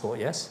transport,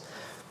 yes?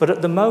 But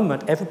at the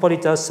moment, everybody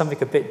does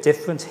something a bit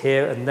different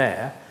here and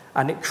there,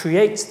 and it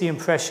creates the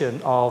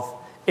impression of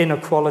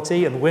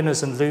inequality and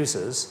winners and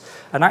losers.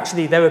 And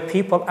actually, there are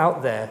people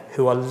out there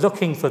who are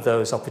looking for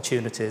those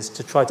opportunities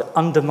to try to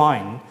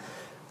undermine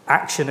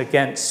action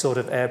against sort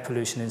of air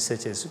pollution in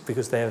cities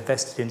because they have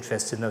vested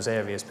interest in those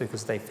areas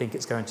because they think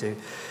it's going to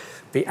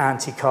be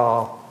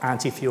anti-car,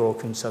 anti-fuel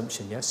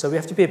consumption. Yes? So we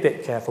have to be a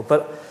bit careful.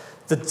 But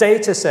the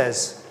data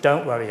says,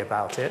 don't worry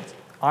about it.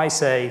 I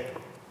say,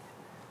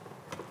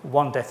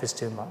 one death is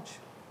too much.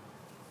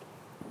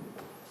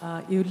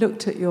 You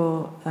looked at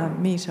your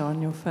meter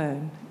on your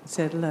phone. It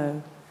said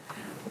low.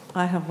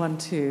 I have one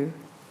too.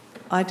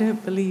 I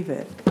don't believe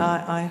it.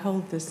 I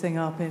hold this thing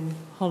up in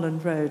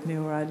Holland Road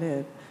near where I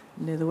live,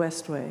 near the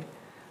Westway,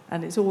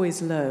 and it's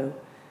always low.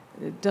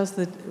 Does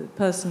the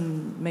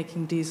person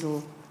making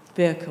diesel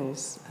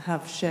vehicles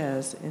have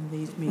shares in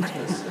these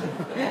meters?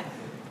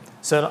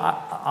 So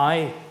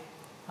I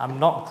I'm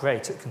not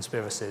great at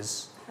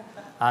conspiracies.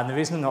 And the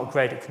reason I'm not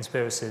great at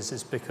conspiracies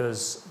is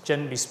because,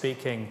 generally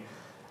speaking,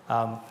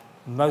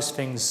 most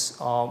things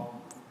are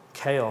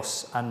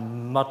chaos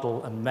and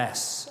muddle and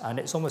mess, and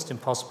it's almost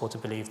impossible to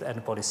believe that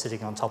anybody's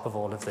sitting on top of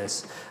all of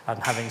this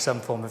and having some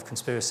form of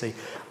conspiracy.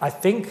 I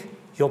think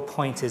your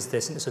point is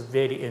this, and it's a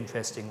really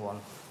interesting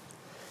one.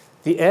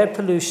 The air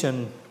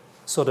pollution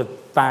sort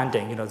of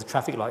banding, the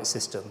traffic light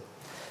system,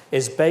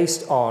 is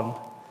based on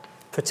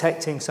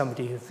protecting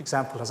somebody who, for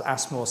example, has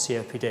asthma or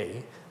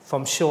COPD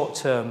from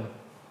short-term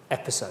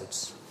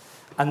episodes.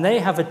 And they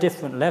have a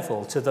different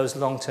level to those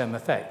long-term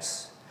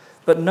effects.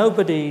 But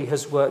nobody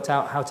has worked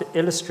out how to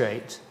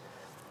illustrate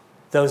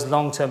those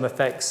long-term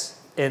effects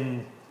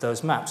in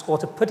those maps. Or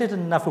to put it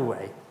another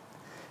way,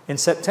 in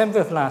September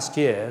of last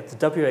year,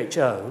 the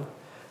WHO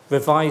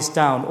revised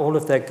down all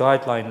of their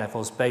guideline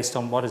levels based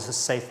on what is a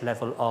safe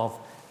level of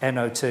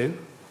NO2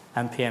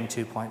 and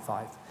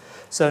PM2.5.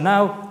 So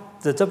now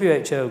the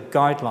WHO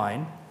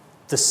guideline,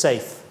 the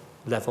safe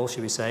level,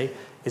 should we say,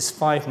 is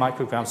 5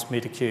 micrograms per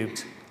meter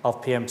cubed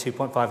of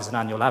PM2.5 as an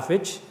annual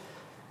average.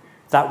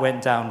 That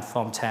went down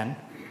from 10.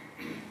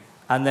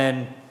 And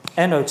then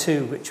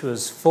NO2, which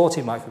was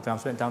 40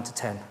 micrograms, went down to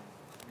 10.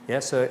 Yeah,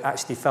 so it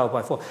actually fell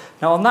by 4.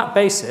 Now, on that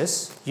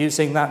basis,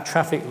 using that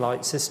traffic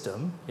light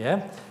system,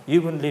 yeah,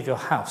 you wouldn't leave your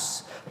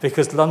house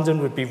because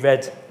London would be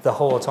red the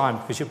whole time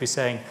because you'd be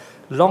saying,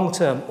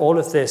 long-term, all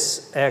of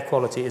this air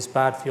quality is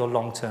bad for your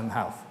long-term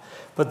health.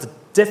 But the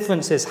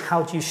difference is,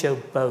 how do you show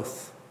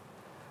both?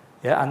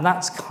 Yeah, and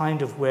that's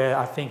kind of where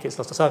I think it's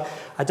lost. So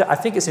I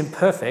think it's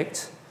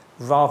imperfect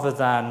rather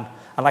than,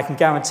 and I can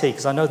guarantee,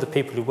 because I know the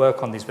people who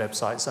work on these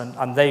websites,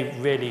 and they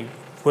really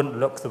wouldn't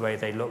look the way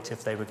they looked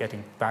if they were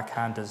getting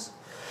backhanders.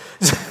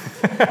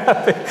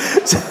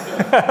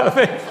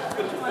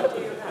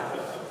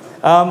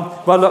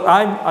 Well, look,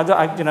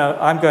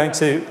 I'm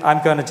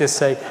going to just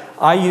say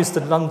I use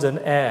the London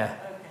Air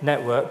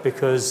network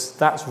because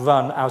that's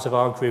run out of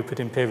our group at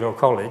Imperial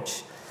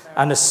College,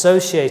 and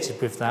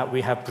associated with that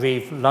we have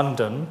Breathe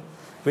London,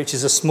 which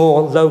is a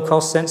small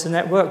low-cost sensor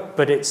network,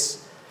 but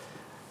it's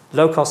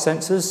low-cost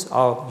sensors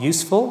are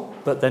useful,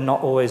 but they're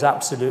not always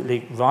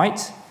absolutely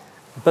right.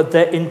 But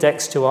they're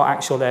indexed to our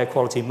actual air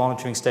quality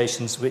monitoring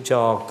stations, which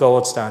are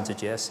gold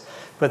standard, yes.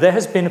 But there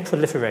has been a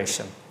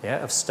proliferation, yeah,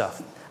 of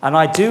stuff. And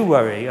I do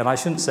worry, and I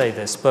shouldn't say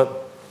this,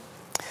 but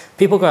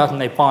people go out and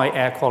they buy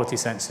air quality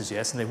sensors,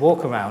 yes, and they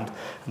walk around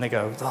and they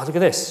go, oh, look at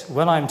this.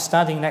 When I'm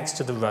standing next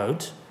to the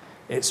road,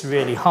 it's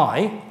really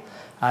high,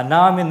 and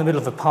now I'm in the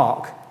middle of a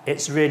park,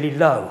 it's really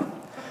low.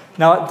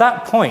 Now, at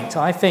that point,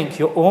 I think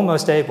you're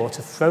almost able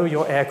to throw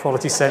your air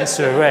quality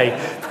sensor away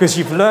because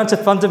you've learned a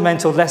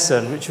fundamental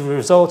lesson which will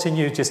result in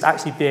you just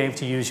actually being able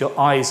to use your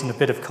eyes and a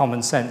bit of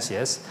common sense,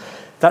 yes?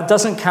 That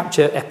doesn't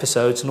capture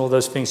episodes and all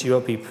those things you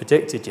won't be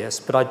predicted, yes?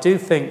 But I do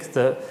think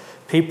that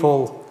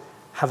people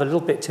have a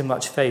little bit too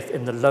much faith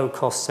in the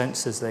low-cost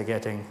sensors they're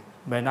getting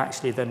when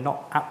actually they're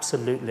not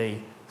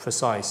absolutely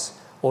precise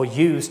or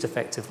used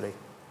effectively.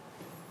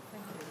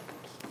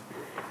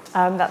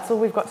 That's all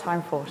we've got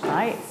time for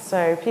tonight.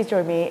 So please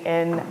join me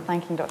in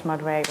thanking Dr.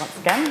 Mudway once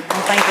again. And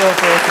thank you all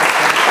for your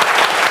attention.